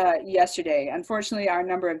of yesterday. Unfortunately, our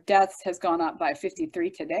number of deaths has gone up by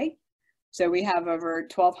 53 today. So we have over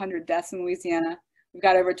 1,200 deaths in Louisiana. We've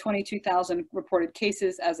got over 22,000 reported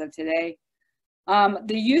cases as of today.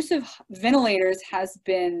 The use of ventilators has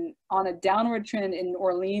been on a downward trend in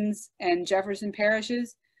Orleans and Jefferson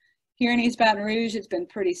parishes. Here in East Baton Rouge, it's been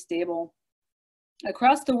pretty stable.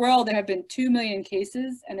 Across the world, there have been 2 million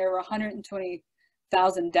cases and there were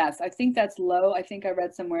 120,000 deaths. I think that's low. I think I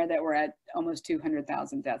read somewhere that we're at almost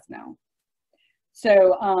 200,000 deaths now.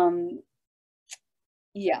 So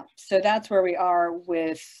yeah, so that's where we are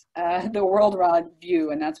with the worldwide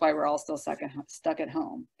view, and that's why we're all still stuck at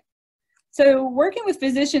home. So working with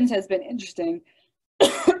physicians has been interesting.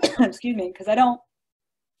 Excuse me, because I don't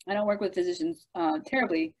work with physicians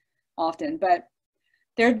terribly often, but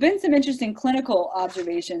there have been some interesting clinical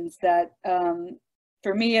observations that,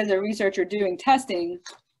 for me as a researcher doing testing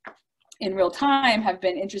in real time, have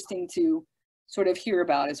been interesting to sort of hear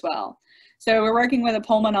about as well. So we're working with a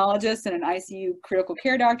pulmonologist and an ICU critical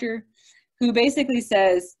care doctor who basically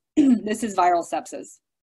says this is viral sepsis.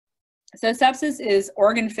 So sepsis is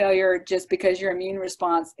organ failure just because your immune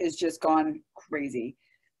response is just gone crazy.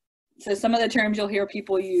 So some of the terms you'll hear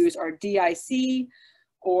people use are DIC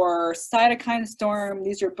or cytokine storm.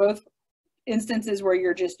 These are both instances where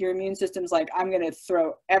your immune system's like, I'm going to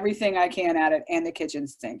throw everything I can at it and the kitchen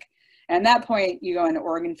sink. And at that point, you go into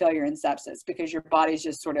organ failure and sepsis because your body's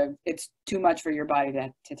just sort of, it's too much for your body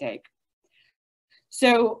to take.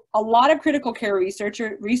 So a lot of critical care research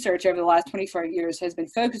over the last 24 years has been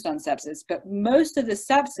focused on sepsis, but most of the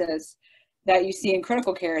sepsis that you see in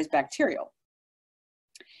critical care is bacterial.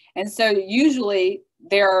 And so usually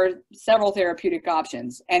there are several therapeutic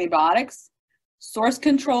options: antibiotics, source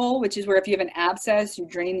control, which is where if you have an abscess, you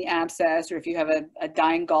drain the abscess, or if you have a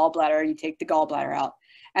dying gallbladder, you take the gallbladder out,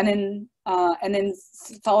 and then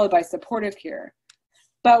followed by supportive care.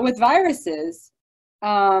 But with viruses,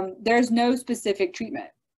 there's no specific treatment.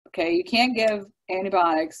 Okay, you can't give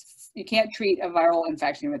antibiotics. You can't treat a viral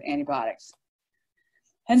infection with antibiotics.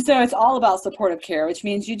 And so it's all about supportive care, which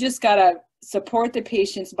means you just gotta support the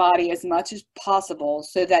patient's body as much as possible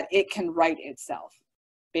so that it can right itself,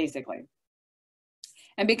 basically.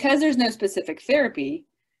 And because there's no specific therapy,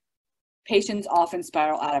 patients often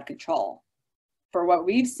spiral out of control. For what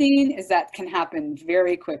we've seen is that can happen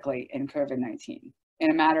very quickly in COVID-19.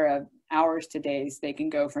 In a matter of hours to days, they can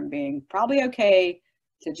go from being probably okay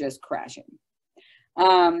to just crashing.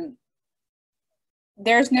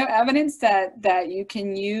 There's no evidence that you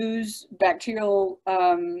can use bacterial,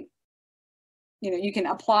 you can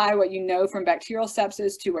apply what you know from bacterial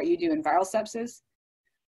sepsis to what you do in viral sepsis.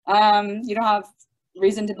 You don't have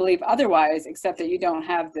reason to believe otherwise, except that you don't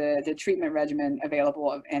have the treatment regimen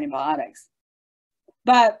available of antibiotics.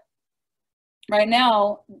 But right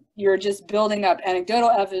now, you're just building up anecdotal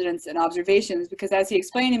evidence and observations because, as he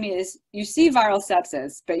explained to me, is you see viral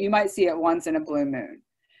sepsis, but you might see it once in a blue moon.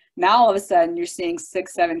 Now, all of a sudden, you're seeing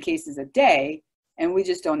 6, 7 cases a day, and we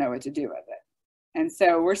just don't know what to do with it. And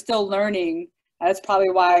so we're still learning. That's probably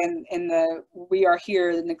why we are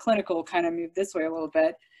here in the clinical kind of move this way a little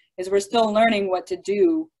bit, is we're still learning what to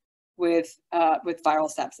do with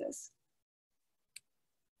viral sepsis.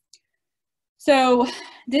 So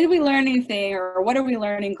did we learn anything, or what are we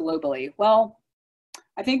learning globally? Well,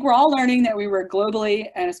 I think we're all learning that we were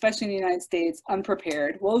globally, and especially in the United States,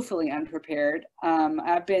 unprepared, woefully unprepared.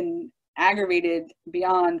 I've been aggravated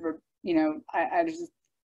beyond,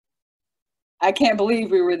 I can't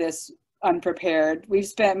believe we were this unprepared. We've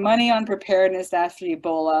spent money on preparedness after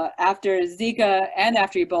Ebola. After Zika and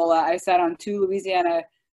after Ebola, I sat on 2 Louisiana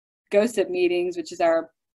GOSIP meetings, which is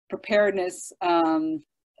our preparedness.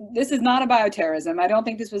 This is not a bioterrorism. I don't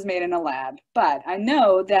think this was made in a lab, but I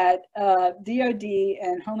know that DOD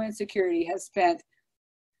and Homeland Security has spent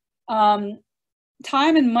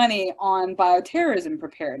time and money on bioterrorism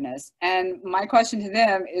preparedness. And my question to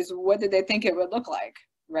them is, what did they think it would look like,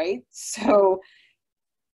 right? So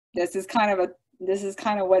this is kind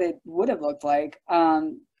of what it would have looked like.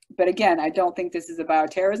 But again, I don't think this is a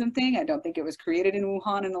bioterrorism thing. I don't think it was created in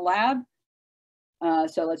Wuhan in the lab.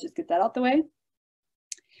 So let's just get that out the way.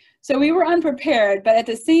 So we were unprepared, but at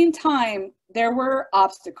the same time, there were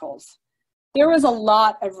obstacles. There was a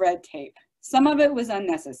lot of red tape. Some of it was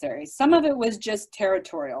unnecessary. Some of it was just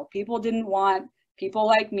territorial. People didn't want people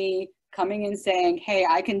like me coming and saying, hey,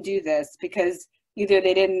 I can do this, because either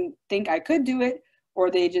they didn't think I could do it,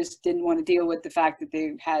 or they just didn't want to deal with the fact that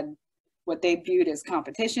they had what they viewed as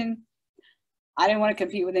competition. I didn't want to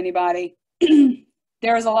compete with anybody.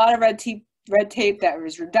 There was a lot of red tape that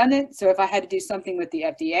was redundant. So if I had to do something with the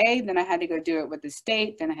FDA, then I had to go do it with the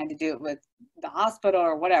state, then I had to do it with the hospital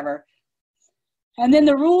or whatever. And then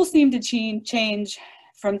the rules seemed to change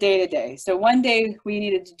from day to day. So one day we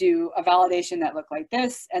needed to do a validation that looked like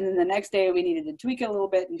this, and then the next day we needed to tweak it a little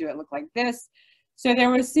bit and do it look like this. So there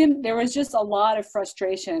was just a lot of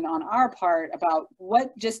frustration on our part about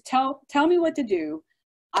just tell me what to do.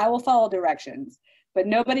 I will follow directions, but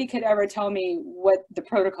nobody could ever tell me what the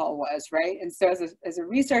protocol was, right? And so as a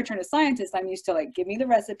researcher and a scientist, I'm used to, like, give me the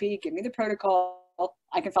recipe, give me the protocol,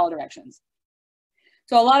 I can follow directions.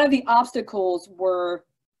 So a lot of the obstacles were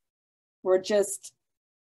just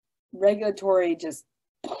regulatory, just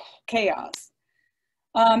chaos.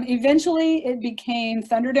 Eventually it became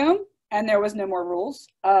Thunderdome, and there was no more rules.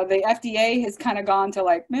 The FDA has kind of gone to,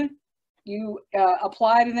 like, meh. You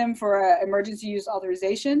apply to them for an emergency use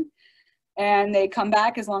authorization, and they come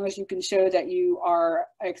back as long as you can show that you are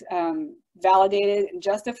validated and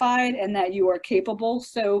justified and that you are capable.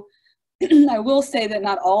 So I will say that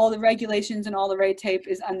not all the regulations and all the red tape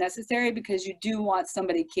is unnecessary, because you do want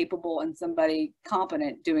somebody capable and somebody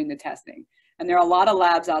competent doing the testing. And there are a lot of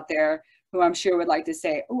labs out there who I'm sure would like to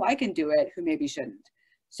say, oh, I can do it, who maybe shouldn't.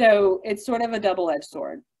 So it's sort of a double-edged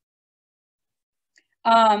sword.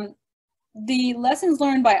 The lessons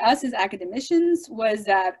learned by us as academicians was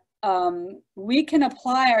that we can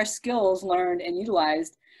apply our skills learned and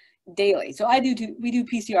utilized daily. So we do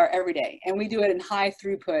PCR every day, and we do it in high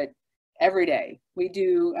throughput every day. We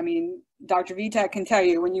do, I mean, Dr. Vitek can tell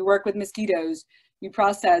you, when you work with mosquitoes, you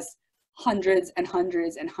process hundreds and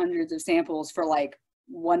hundreds and hundreds of samples for, like,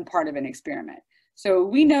 one part of an experiment. So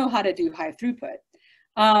we know how to do high throughput.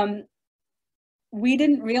 We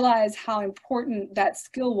didn't realize how important that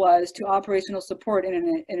skill was to operational support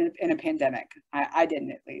in a pandemic. I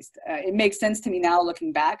didn't, at least. It makes sense to me now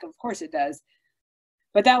looking back. Of course it does.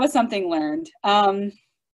 But that was something learned.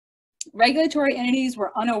 Regulatory entities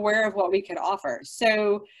were unaware of what we could offer.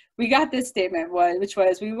 So we got this statement, which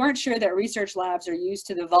was, we weren't sure that research labs are used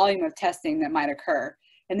to the volume of testing that might occur.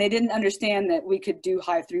 And they didn't understand that we could do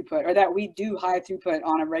high throughput, or that we do high throughput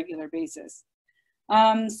on a regular basis.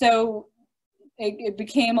 So it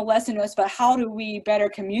became a lesson to us about how do we better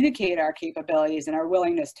communicate our capabilities and our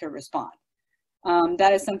willingness to respond.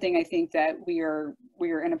 That is something I think that we are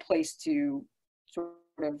in a place to sort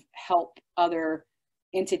of help other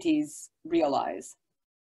entities realize.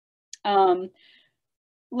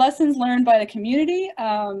 Lessons learned by the community.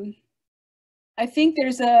 I think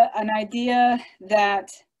there's an idea that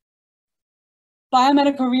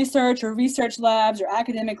biomedical research or research labs or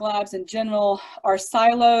academic labs in general are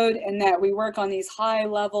siloed, and that we work on these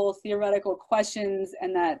high-level theoretical questions,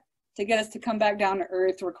 and that to get us to come back down to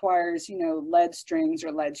earth requires, you know, lead strings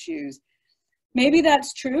or lead shoes. Maybe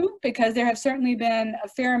that's true, because there have certainly been a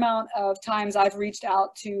fair amount of times I've reached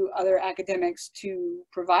out to other academics to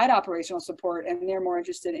provide operational support, and they're more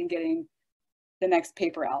interested in getting the next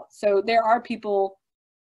paper out. So there are people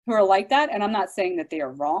who are like that, and I'm not saying that they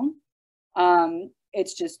are wrong.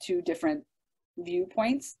 It's just two different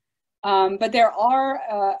viewpoints. But there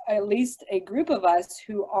are at least a group of us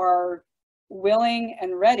who are willing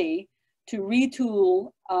and ready to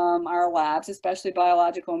retool our labs, especially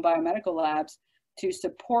biological and biomedical labs, to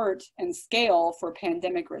support and scale for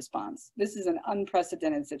pandemic response. This is an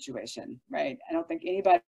unprecedented situation, right? I don't think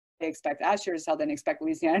anybody expects, I sure as hell didn't expect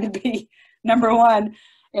Louisiana to be #1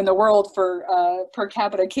 in the world for per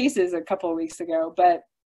capita cases a couple of weeks ago. But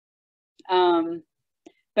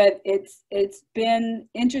it's been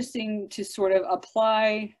interesting to sort of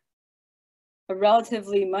apply a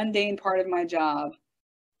relatively mundane part of my job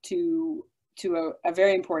to a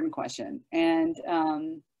very important question. And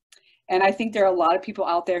I think there are a lot of people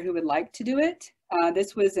out there who would like to do it.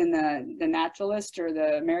 This was in the Naturalist or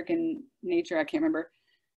the American Nature, I can't remember.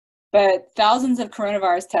 But thousands of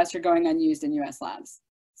coronavirus tests are going unused in US labs.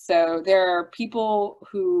 So there are people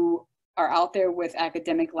who are out there with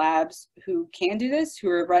academic labs who can do this, who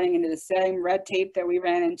are running into the same red tape that we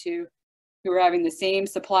ran into, who are having the same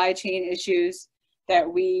supply chain issues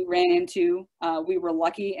that we ran into. We were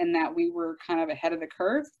lucky in that we were kind of ahead of the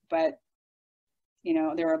curve, but you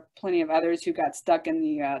know, there are plenty of others who got stuck in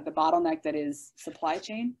the bottleneck that is supply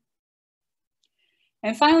chain.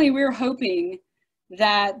 And finally, we're hoping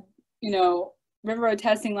that, you know, River Road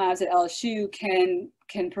Testing Labs at LSU can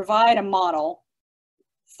provide a model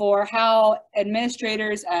for how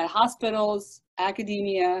administrators at hospitals,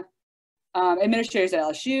 academia, administrators at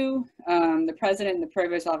LSU, the president and the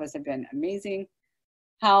provost office have been amazing.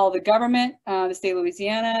 How the government, the state of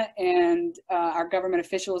Louisiana, and our government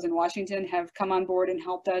officials in Washington have come on board and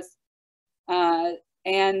helped us.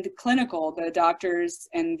 And clinical, the doctors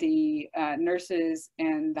and the nurses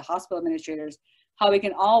and the hospital administrators, how we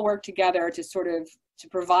can all work together to sort of to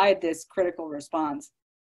provide this critical response.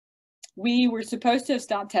 We were supposed to have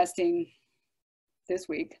stopped testing this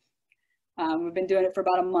week. We've been doing it for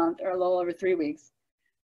about a month or a little over 3 weeks,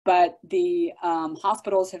 but the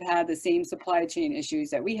hospitals have had the same supply chain issues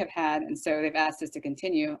that we have had, and so they've asked us to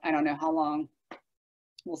continue. I don't know how long.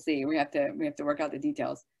 We'll see. We have to work out the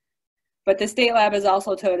details. But the state lab has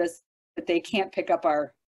also told us that they can't pick up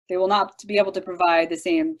they will not be able to provide the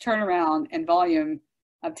same turnaround and volume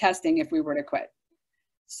of testing if we were to quit.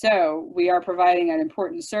 So we are providing an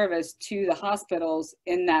important service to the hospitals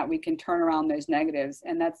in that we can turn around those negatives.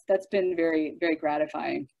 And that's been very, very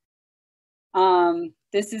gratifying.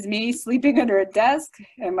 This is me sleeping under a desk,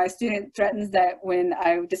 and my student threatens that when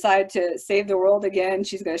I decide to save the world again,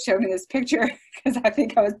 she's going to show me this picture because I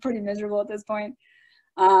think I was pretty miserable at this point.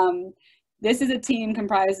 This is a team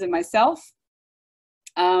comprised of myself,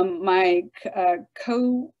 my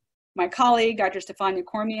colleague, Dr. Stéphanie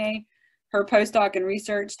Cormier, her postdoc and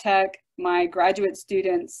research tech, my graduate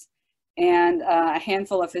students, and a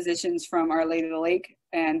handful of physicians from Our Lady of the Lake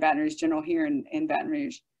and Baton Rouge General here in Baton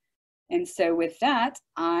Rouge. And so with that,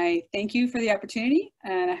 I thank you for the opportunity,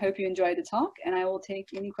 and I hope you enjoyed the talk, and I will take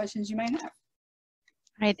any questions you might have.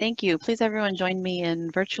 All right, thank you. Please everyone join me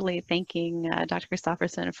in virtually thanking Dr.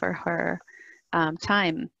 Christofferson for her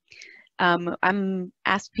time. I'm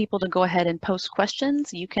asked people to go ahead and post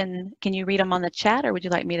questions. Can you read them on the chat, or would you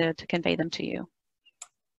like me to convey them to you?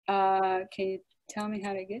 Can you tell me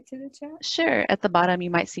how to get to the chat? Sure. At the bottom,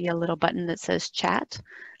 you might see a little button that says chat.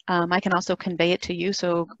 I can also convey it to you.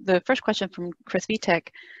 So the first question from Chris Vitek: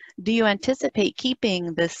 do you anticipate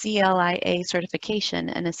keeping the CLIA certification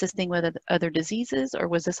and assisting with other diseases, or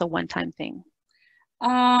was this a one-time thing?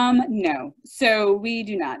 No, so we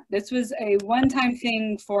do not. This was a one-time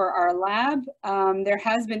thing for our lab. There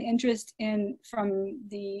has been interest from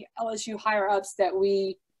the LSU higher-ups that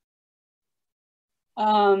we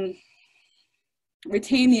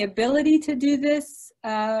retain the ability to do this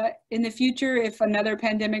in the future if another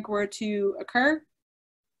pandemic were to occur.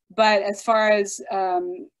 But as far as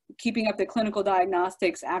keeping up the clinical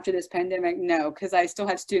diagnostics after this pandemic, no, because I still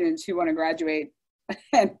have students who want to graduate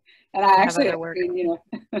and I actually, you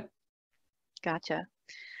know. Gotcha.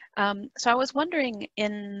 So I was wondering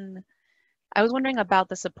about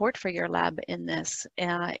the support for your lab in this.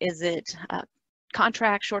 Is it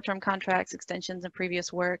contracts, short-term contracts, extensions of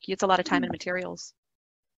previous work? It's a lot of time and materials.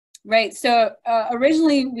 Right. So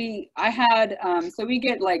originally so we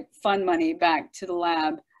get like fund money back to the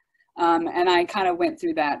lab, and I kind of went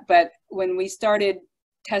through that. But when we started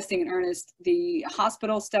testing in earnest, the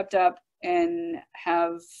hospital stepped up and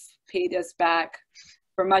have paid us back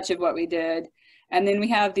for much of what we did. And then we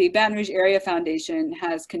have the Baton Rouge Area Foundation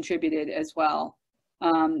has contributed as well,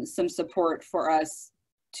 some support for us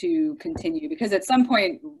to continue, because at some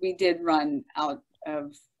point we did run out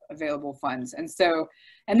of available funds. And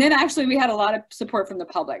then actually we had a lot of support from the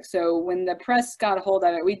public. So when the press got a hold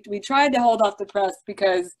of it, we tried to hold off the press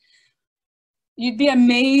because you'd be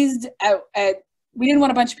amazed at we didn't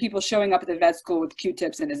want a bunch of people showing up at the vet school with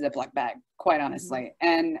Q-tips in a Ziploc bag, quite honestly.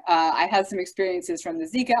 And I had some experiences from the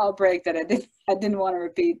Zika outbreak that I didn't want to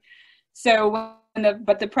repeat. So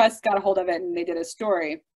but the press got a hold of it and they did a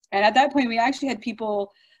story. And at that point, we actually had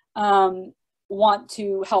people want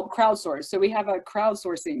to help crowdsource. So we have a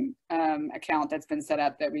crowdsourcing account that's been set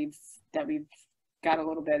up that we've got a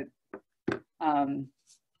little bit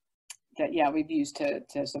that we've used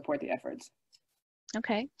to support the efforts.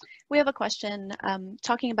 Okay, we have a question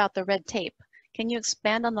talking about the red tape. Can you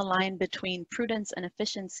expand on the line between prudence and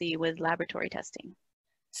efficiency with laboratory testing?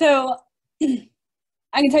 So I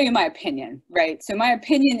can tell you my opinion, right? So my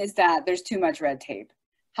opinion is that there's too much red tape.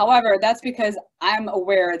 However, that's because I'm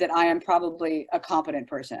aware that I am probably a competent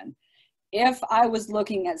person. If I was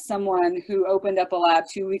looking at someone who opened up a lab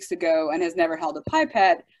 2 weeks ago and has never held a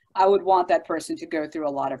pipette, I would want that person to go through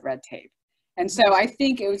a lot of red tape. And so I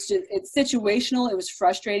think it's situational. It was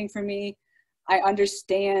frustrating for me. I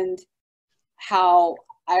understand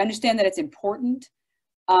that it's important.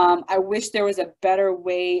 I wish there was a better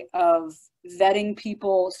way of vetting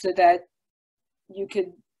people so that you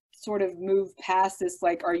could sort of move past this,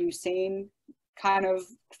 like, are you sane kind of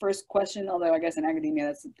first question, although I guess in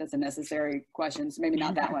academia that's a necessary question, so maybe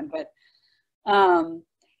not that one. But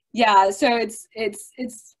yeah, so it's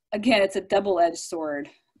again, it's a double-edged sword.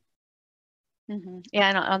 Yeah,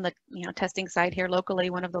 and on the testing side here locally,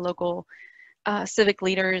 one of the local civic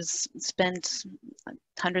leaders spent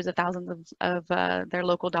hundreds of thousands of their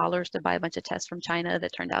local dollars to buy a bunch of tests from China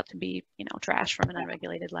that turned out to be trash from an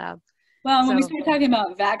unregulated lab. Well, when we start talking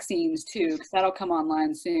about vaccines too, because that'll come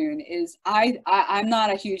online soon, is I'm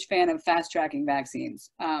not a huge fan of fast tracking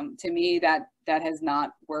vaccines. To me, that has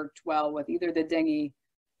not worked well with either the dengue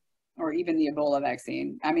or even the Ebola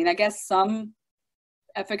vaccine. I mean, I guess some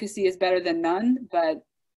efficacy is better than none, but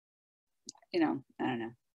I don't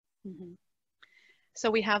know. So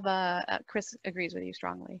we have Chris agrees with you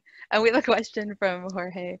strongly. We have a question from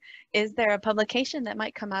Jorge. Is there a publication that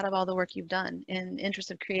might come out of all the work you've done in interest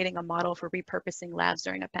of creating a model for repurposing labs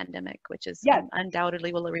during a pandemic, which is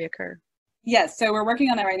undoubtedly will reoccur? Yes, so we're working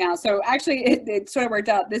on that right now. So actually it sort of worked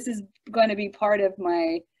out. This is going to be part of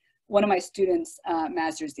one of my students'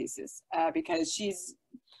 master's thesis because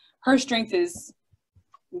her strength is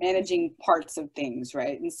managing parts of things,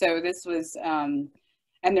 right? And so this was, and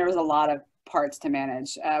there was a lot of parts to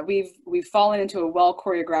manage. We've fallen into a well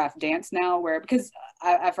choreographed dance now because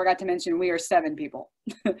I forgot to mention, we are 7 people.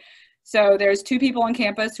 So there's 2 people on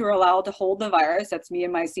campus who are allowed to hold the virus. That's me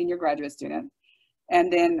and my senior graduate student.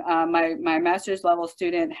 And then my master's level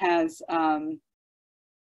student has,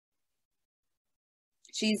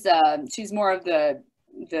 she's more of the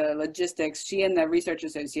logistics. She and the research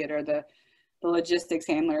associate are the logistics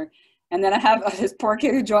handler. And then I have this poor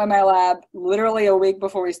kid who joined my lab literally a week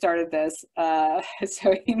before we started this.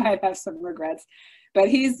 So he might have some regrets, but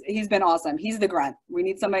he's been awesome. He's the grunt. We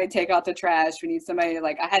need somebody to take out the trash. We need somebody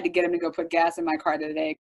I had to get him to go put gas in my car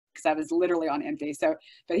today because I was literally on empty. So,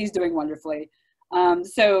 but he's doing wonderfully. And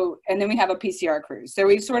then we have a PCR crew. So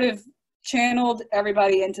we've sort of channeled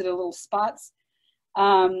everybody into the little spots.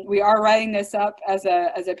 We are writing this up as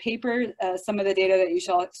a paper. Some of the data that you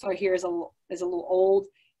saw here is a little old.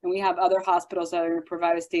 And we have other hospitals that are going to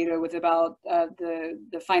provide us data with about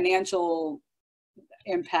the financial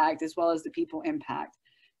impact as well as the people impact.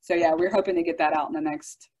 So yeah, we're hoping to get that out in the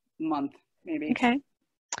next month, maybe. Okay. We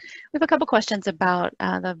have a couple questions about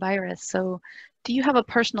the virus. So do you have a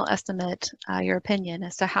personal estimate, your opinion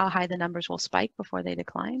as to how high the numbers will spike before they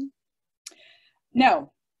decline?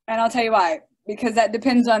 No, and I'll tell you why. Because that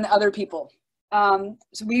depends on other people.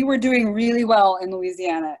 So we were doing really well in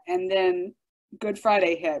Louisiana, and then Good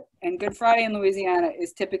Friday hit, and Good Friday in Louisiana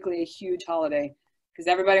is typically a huge holiday because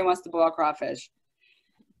everybody wants to boil crawfish.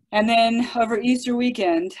 And then over Easter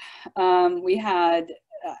weekend, we had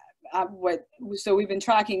so we've been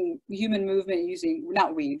tracking human movement using,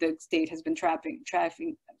 the state has been tracking,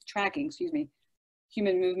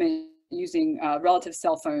 human movement using relative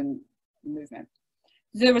cell phone movement.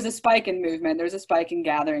 There was a spike in movement. There was a spike in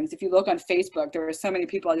gatherings. If you look on Facebook, there were so many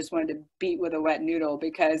people I just wanted to beat with a wet noodle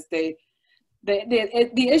because the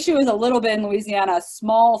issue is a little bit in Louisiana. A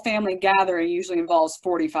small family gathering usually involves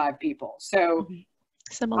 45 people. So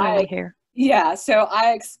similarly here. Yeah, so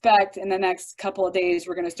I expect in the next couple of days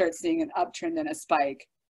we're going to start seeing an uptrend and a spike.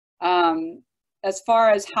 As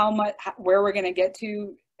far as where we're going to get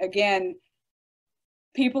to, again,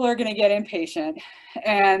 people are going to get impatient,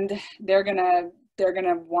 and they're going to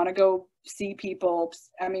want to go see people.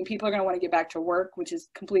 I mean, people are going to want to get back to work, which is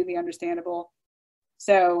completely understandable.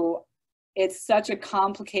 So it's such a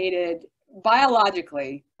complicated,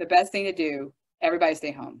 biologically, the best thing to do, everybody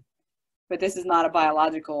stay home. But this is not a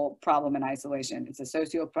biological problem in isolation. It's a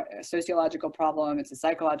sociological problem. It's a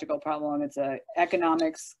psychological problem. It's a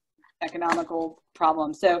economical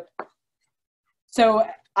problem. So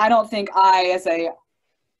I don't think I, as a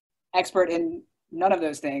expert in none of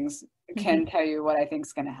those things, can tell you what I think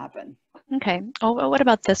is going to happen. Okay. Oh, what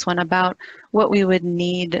about this one about what we would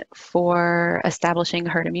need for establishing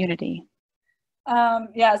herd immunity?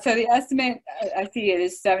 Yeah, so the estimate, I see it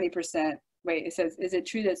is 70%. Wait, it says, is it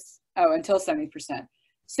true that's, until 70%.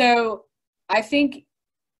 So I think,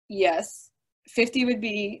 yes, 50 would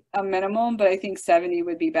be a minimum, but I think 70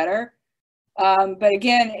 would be better. But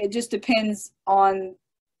again, it just depends on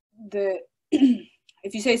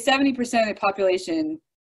if you say 70% of the population,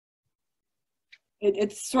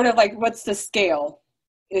 it's sort of like, what's the scale?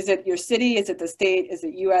 is it your city? Is it the state? Is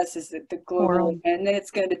it US? Is it the global? World. And then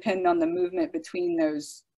it's going to depend on the movement between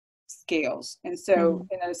those scales. And so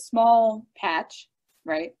in a small patch,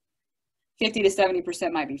 right, 50 to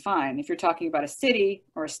 70% might be fine. If you're talking about a city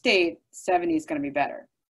or a state, 70 is going to be better.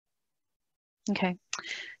 Okay.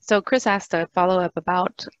 So Chris asked a follow-up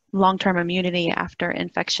about long-term immunity after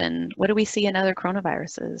infection. What do we see in other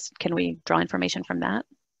coronaviruses? Can we draw information from that?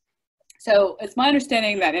 So it's my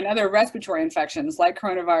understanding that in other respiratory infections like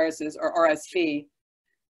coronaviruses or RSV,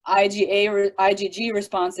 IgG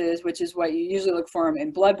responses, which is what you usually look for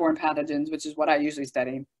in bloodborne pathogens, which is what I usually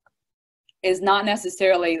study, is not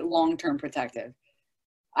necessarily long-term protective.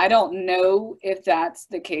 I don't know if that's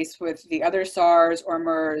the case with the other SARS or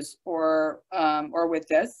MERS or with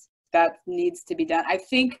this. That needs to be done. I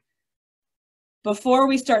think before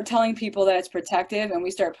we start telling people that it's protective and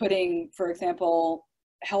we start putting, for example,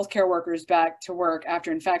 healthcare workers back to work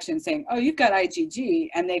after infection saying, oh, you've got IgG,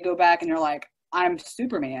 and they go back and they're like, I'm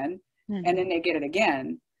Superman, and then they get it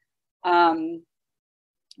again.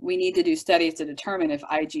 We need to do studies to determine if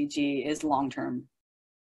IgG is long-term.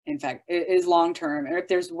 In fact, it is long-term, or if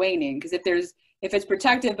there's waning, because if it's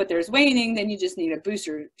protective but there's waning, then you just need a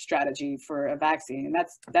booster strategy for a vaccine, and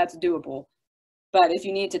that's doable. But if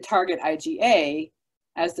you need to target IgA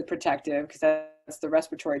as the protective, because that's the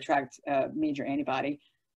respiratory tract major antibody,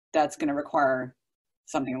 that's going to require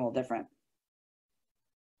something a little different.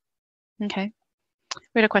 Okay.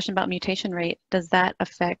 We had a question about mutation rate. Does that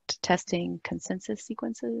affect testing consensus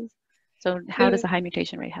sequences? So how does a high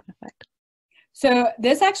mutation rate have an effect? So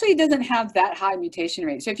this actually doesn't have that high mutation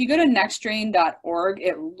rate. So if you go to nextstrain.org,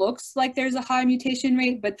 it looks like there's a high mutation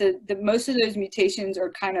rate, but the most of those mutations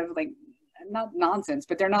are kind of like, not nonsense,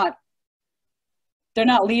 but they're not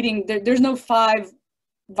leading. There's no 5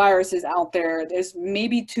 viruses out there. There's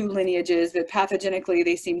maybe 2 lineages, but pathogenically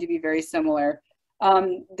they seem to be very similar.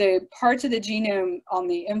 The parts of the genome on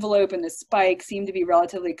the envelope and the spike seem to be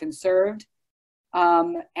relatively conserved.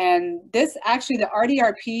 And this actually, the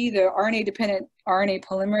RDRP, the RNA-dependent RNA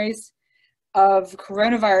polymerase of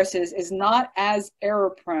coronaviruses, is not as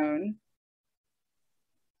error-prone,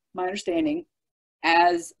 my understanding,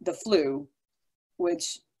 as the flu,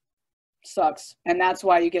 which sucks. And that's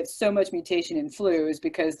why you get so much mutation in flu, is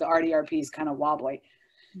because the RDRP is kind of wobbly.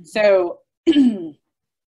 So,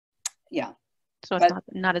 yeah. So it's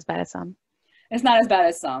not as bad as some. It's not as bad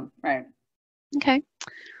as some, right? Okay.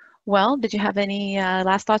 Well, did you have any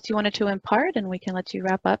last thoughts you wanted to impart, and we can let you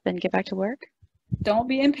wrap up and get back to work? Don't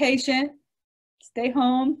be impatient. Stay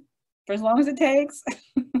home for as long as it takes.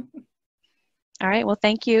 All right. Well,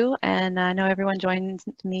 thank you. And I know everyone joins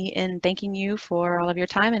me in thanking you for all of your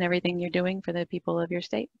time and everything you're doing for the people of your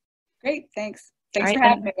state. Great. Thanks. Thanks for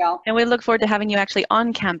having me, y'all. And we look forward to having you actually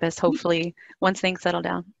on campus, hopefully, once things settle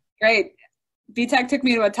down. Great. VTech took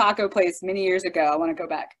me to a taco place many years ago. I want to go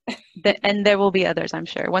back. And there will be others, I'm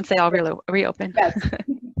sure, once they all reopen. Yes.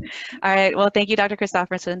 All right. Well, thank you, Dr.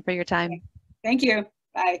 Christofferson, for your time. Thank you.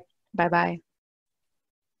 Bye. Bye-bye.